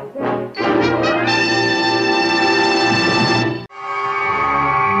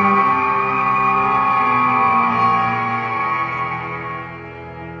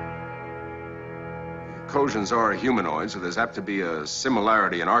 Kojans are humanoid, so there's apt to be a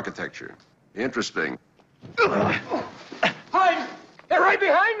similarity in architecture. Interesting. Hide! They're right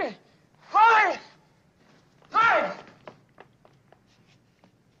behind me! Hide! Hide!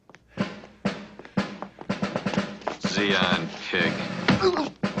 Zeon, pig.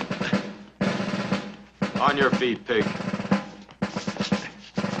 On your feet, pig.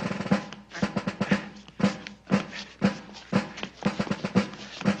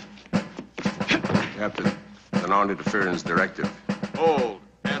 Captain, the non-interference directive. Hold.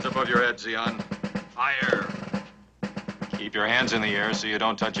 Hands above your head, Zeon. Fire. Keep your hands in the air so you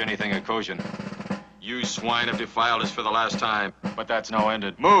don't touch anything Ekosian. You swine have defiled us for the last time, but that's now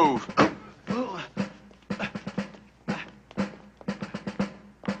ended. Move!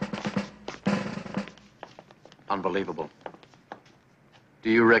 Unbelievable.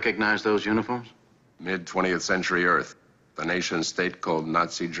 Do you recognize those uniforms? Mid-20th century Earth. The nation-state called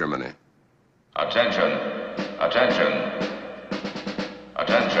Nazi Germany. Attention! Attention!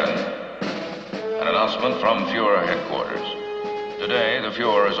 Attention! An announcement from Führer headquarters. Today, the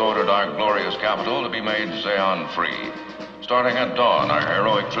Führer has ordered our glorious capital to be made Zeon-free. Starting at dawn, our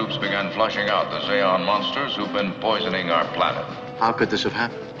heroic troops began flushing out the Zeon monsters who've been poisoning our planet. How could this have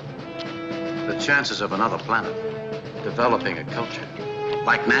happened? The chances of another planet developing a culture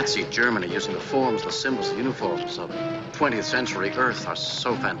like Nazi Germany, using the forms, the symbols, the uniforms of 20th century Earth, are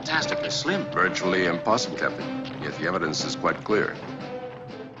so fantastically slim. Virtually impossible, Captain. Yet the evidence is quite clear.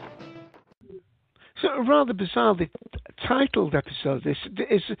 So rather bizarre, the titled episode.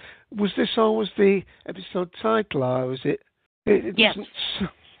 Was this always the episode title, or was it? It yes.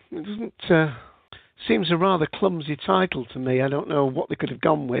 doesn't seems a rather clumsy title to me. I don't know what they could have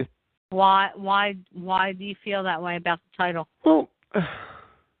gone with. Why do you feel that way about the title? Well,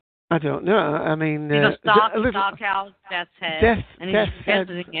 I don't know. I mean, Dachau, Death's Head, and he's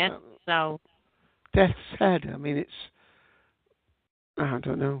visiting it. So Death's Head. I mean, I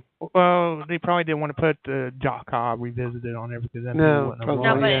don't know. Well, they probably didn't want to put Dachau revisited on there because then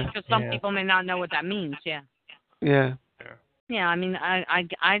because some people may not know what that means. Yeah. Yeah. Yeah. I mean,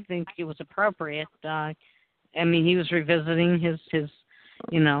 I think it was appropriate. I mean, he was revisiting his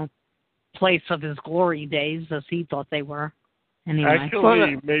place of his glory days, as he thought they were. Anyway.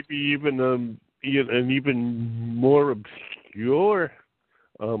 Actually, maybe even an even more obscure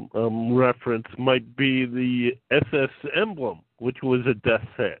reference might be the SS emblem, which was a death's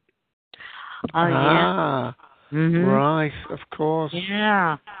head. Yeah. Mm-hmm. Right, of course.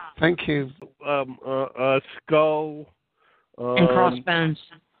 Yeah. Thank you. A skull. And crossbones.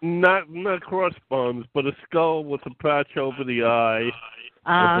 Not crossbones, but a skull with a patch over the eye,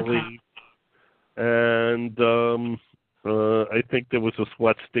 I believe. Okay. And I think there was a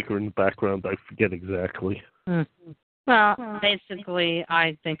SWAT sticker in the background. I forget exactly. Well, basically,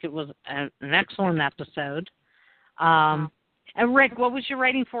 I think it was an excellent episode. And Rick, what was your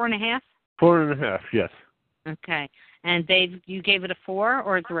rating? 4.5? 4.5, yes. Okay. And Dave, you gave it a 4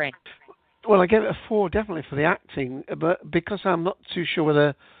 or a 3? Well, I gave it a 4 definitely for the acting, but because I'm not too sure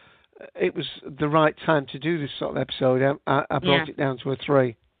whether it was the right time to do this sort of episode, I brought it down to a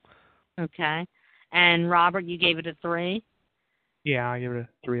 3. Okay. And Robert, you gave it a 3? Yeah, I give it a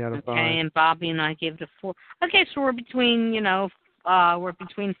 3 out of 5. Okay, and Bobby and I gave it a 4. Okay, so we're between, we're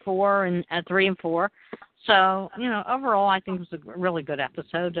between 4 and 3 and 4. So, overall, I think it was a really good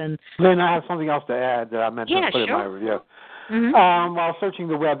episode. And then I have something else to add that I meant to put in my review. Mm-hmm. While searching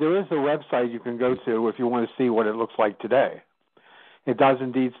the web, there is a website you can go to if you want to see what it looks like today. It does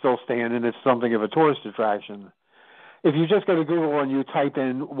indeed still stand, and it's something of a tourist attraction. If you just go to Google and you type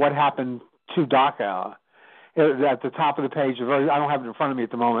in what happened to Dachau, at the top of the page, I don't have it in front of me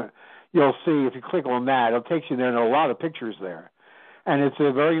at the moment, you'll see, if you click on that, it takes you there, and there are a lot of pictures there. And it's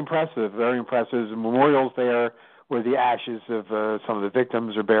very impressive, very impressive. There's memorials there where the ashes of some of the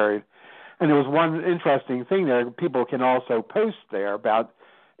victims are buried. And there was one interesting thing there. People can also post there about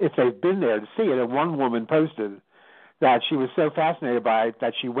if they've been there to see it. And one woman posted that she was so fascinated by it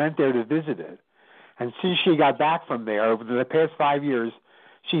that she went there to visit it. And since she got back from there, over the past 5 years,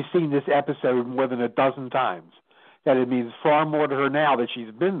 she's seen this episode more than a dozen times. That it means far more to her now that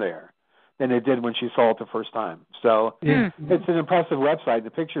she's been there than it did when she saw it the first time. So it's an impressive website.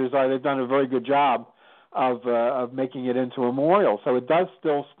 The pictures they've done a very good job of making it into a memorial. So it does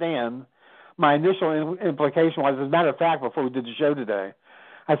still stand. My initial implication was, as a matter of fact, before we did the show today,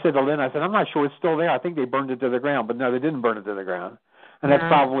 I said to Lynn, I'm not sure it's still there. I think they burned it to the ground. But no, they didn't burn it to the ground. And that's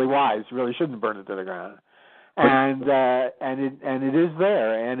probably wise. You really shouldn't burn it to the ground. And it is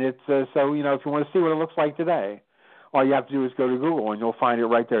there. And it's so, if you want to see what it looks like today, all you have to do is go to Google and you'll find it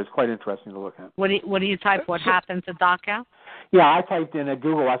right there. It's quite interesting to look at. What do you type? What happened to Dachau? Yeah, I typed in at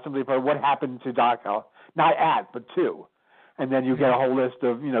Google. I simply put what happened to Dachau, not at, but to, and then you get a whole list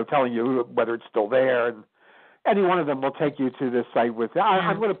of telling you whether it's still there, and any one of them will take you to this site with.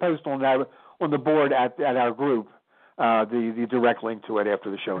 I'm going to post on the board at our group the direct link to it after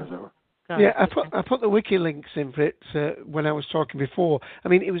the show is over. Yeah, I put the wiki links in for it when I was talking before. I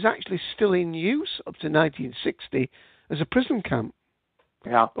mean, it was actually still in use up to 1960 as a prison camp.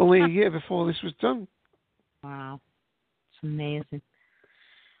 Yeah. Only a year before this was done. Wow. It's amazing.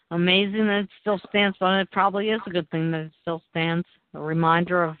 Amazing that it still stands, but it probably is a good thing that it still stands. A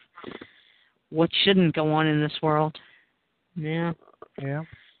reminder of what shouldn't go on in this world. Yeah. Yeah.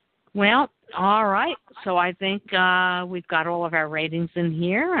 Well, all right. So I think we've got all of our ratings in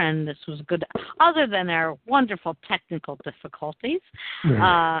here, and this was good, other than our wonderful technical difficulties.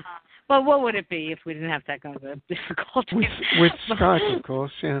 But what would it be if we didn't have technical difficulties? With Skype, of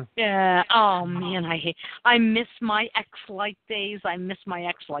course, yeah. Yeah. Oh, man, I miss my X-Lite days.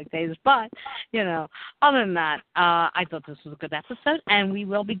 But, other than that, I thought this was a good episode, and we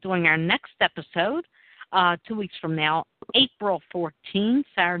will be doing our next episode 2 weeks from now, April 14th,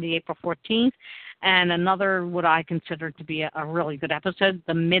 Saturday, April 14th, and another what I consider to be a really good episode,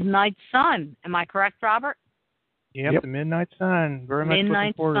 The Midnight Sun. Am I correct, Robert? Yep. The Midnight Sun. Very much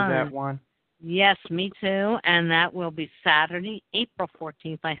looking forward to that one. Yes, me too, and that will be Saturday, April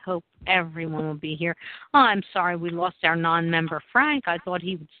 14th. I hope everyone will be here. Oh, I'm sorry we lost our non-member Frank. I thought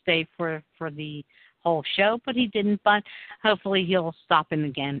he would stay for the whole show, but he didn't, but hopefully he'll stop in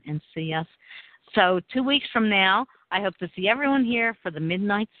again and see us. So 2 weeks from now, I hope to see everyone here for the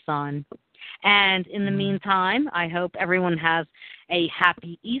Midnight Sun. And in the meantime, I hope everyone has a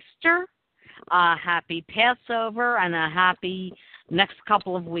happy Easter, a happy Passover, and a happy next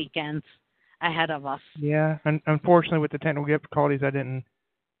couple of weekends ahead of us. Yeah, and unfortunately with the technical difficulties, I didn't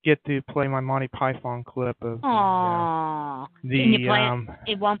get to play my Monty Python clip of Aww. Can you play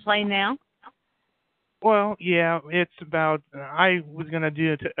it? It won't play now? Well, yeah, it's about, I was going to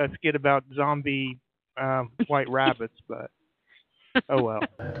do a skit about zombie white rabbits, but oh well.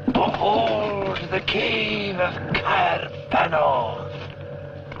 Behold the cave of Carpano.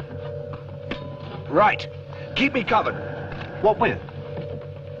 Right. Keep me covered. What with?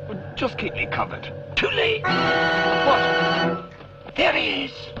 Just keep me covered. Too late. What? There he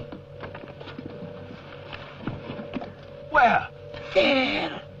is. Where?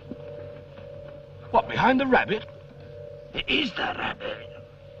 There. What, behind the rabbit? It is the rabbit.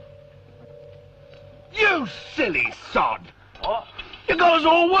 You silly sod! What? You got us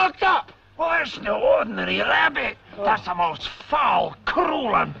all worked up! Well, that's no ordinary rabbit. Oh. That's the most foul,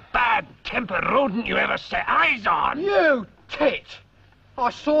 cruel, and bad-tempered rodent you ever set eyes on. You tit! I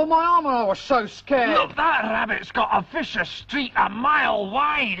saw my arm and I was so scared. Look, that rabbit's got a vicious streak a mile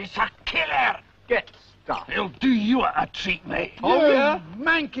wide. It's a killer. Get stuff. He'll do you a treat, mate. Oh, yeah?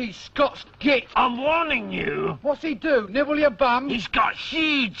 Manky Scots git. I'm warning you. What's he do? Nibble your bum? He's got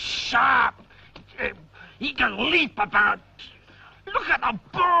huge, sharp... he can leap about... Look at the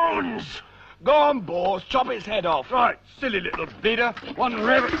bones! Go on, boys, chop his head off. Right, silly little bleeder. One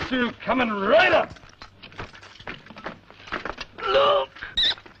rabbit stew coming right up. Look!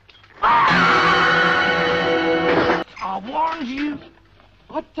 I warned you.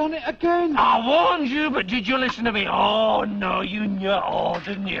 I've done it again. I warned you, but did you listen to me? Oh, no, you knew it all,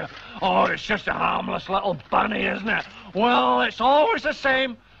 didn't you? Oh, it's just a harmless little bunny, isn't it? Well, it's always the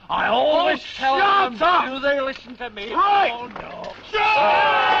same. I always tell them, do they listen to me? Right. Oh, no.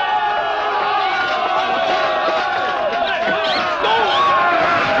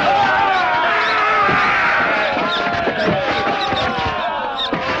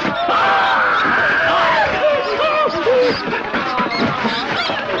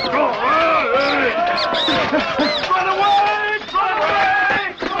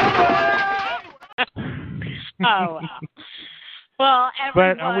 Oh, wow. Well,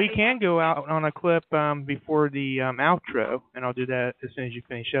 everybody... But we can go out on a clip before the outro, and I'll do that as soon as you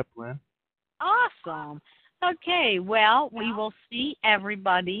finish up, Lynn. Awesome. Okay, well, we will see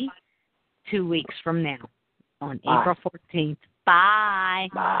everybody 2 weeks from now on April 14th. Bye.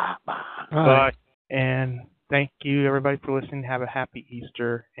 Bye. Bye. And thank you, everybody, for listening. Have a happy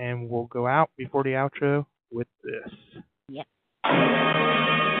Easter, and we'll go out before the outro with this. Yep.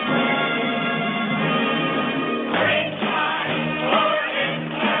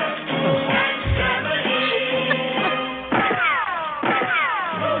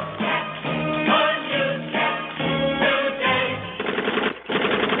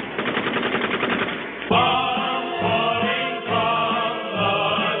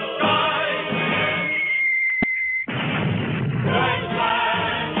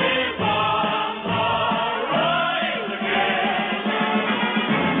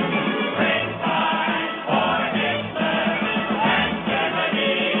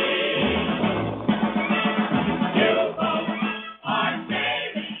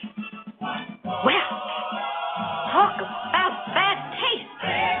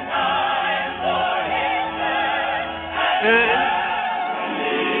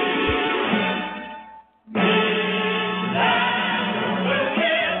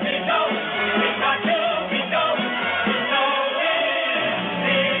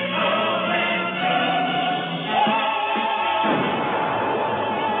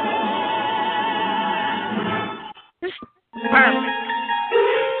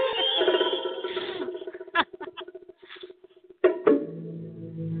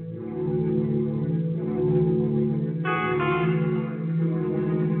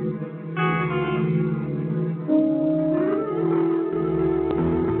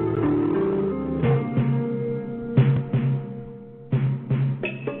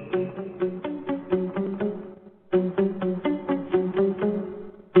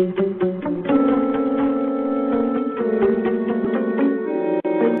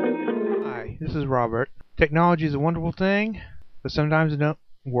 Robert. Technology is a wonderful thing, but sometimes it don't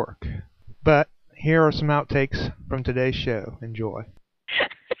work. But here are some outtakes from today's show. Enjoy.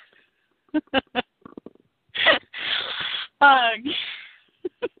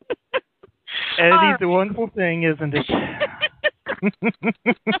 Editing's a wonderful thing, isn't it?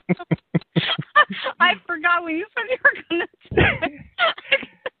 I forgot when you said you were going to say it.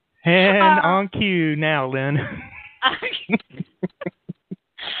 And on cue now, Lynn.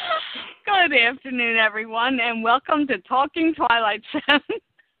 Good afternoon, everyone, and welcome to Talking Twilight Zone.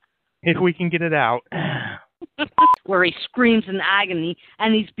 If we can get it out. Where he screams in agony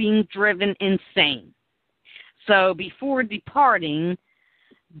and he's being driven insane. So before departing,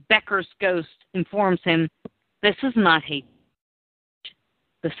 Becker's ghost informs him, this is not hate.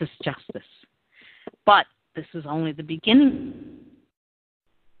 This is justice. But this is only the beginning.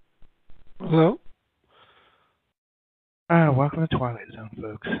 Hello? Welcome to Twilight Zone,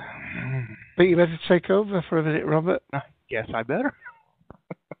 folks. But you better take over for a minute, Robert. Yes, I better.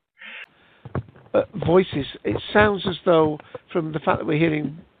 Voices. It sounds as though, from the fact that we're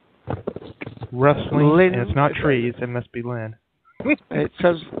hearing rustling, Lynn, and it's not trees, it must be Lynn. It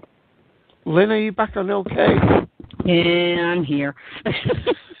says, Lynn, are you back on okay? Yeah, I'm here.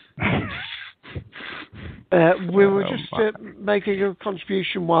 We were just making a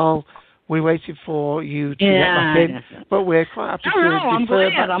contribution while we waited for you to get back in, but we're quite happy to defer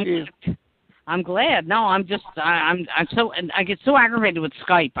back to you. I'm glad. No, I get so aggravated with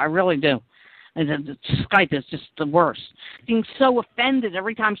Skype. I really do. And Skype is just the worst. Being so offended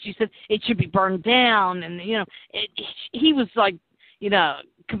every time she said it should be burned down, and he was like,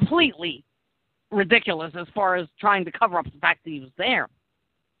 completely ridiculous as far as trying to cover up the fact that he was there.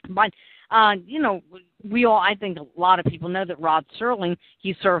 But I think a lot of people know that Rod Serling,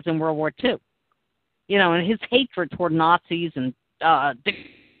 he served in World War II. And his hatred toward Nazis and oh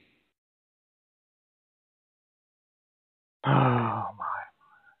my.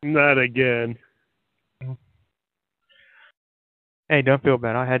 Not again. Hey, don't feel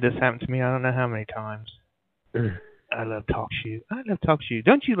bad. I had this happen to me I don't know how many times. I love TalkShoe.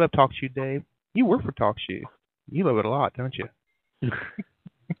 Don't you love TalkShoe, Dave? You work for TalkShoe. You love it a lot, don't you?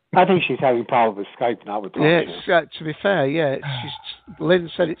 I think she's having problems with Skype, not with TalkShoe. Yeah, to be fair, Lynn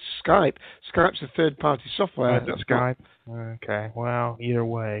said it's Skype. Skype's a third-party software. Is it Skype? Okay, well, either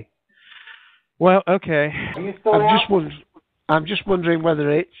way. Well, okay. I'm just wondering whether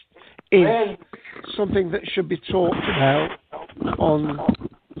it is something that should be talked about on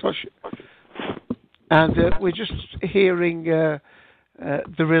TalkShoe. And we're just hearing the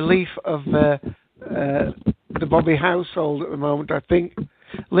relief of the Bobby household at the moment, I think.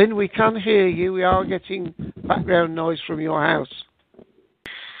 Lynn, we can hear you. We are getting background noise from your house.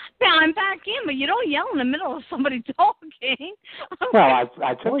 I'm back in, but you don't yell in the middle of somebody talking. Well,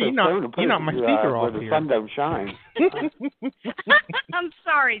 I took the phone and put you it knocked my speaker where off the here. sun don't shine. I'm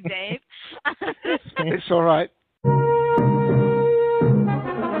sorry, Dave. It's all right.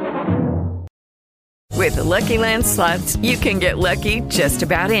 With the Lucky Land Slots, you can get lucky just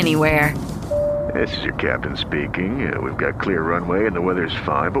about anywhere. This is your captain speaking. We've got clear runway and the weather's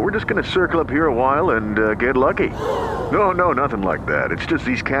fine, but we're just going to circle up here a while and get lucky. No, nothing like that. It's just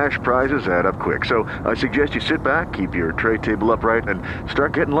these cash prizes add up quick. So I suggest you sit back, keep your tray table upright, and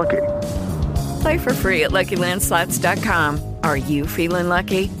start getting lucky. Play for free at LuckyLandSlots.com. Are you feeling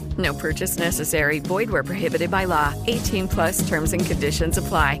lucky? No purchase necessary. Void where prohibited by law. 18+ terms and conditions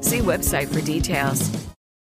apply. See website for details.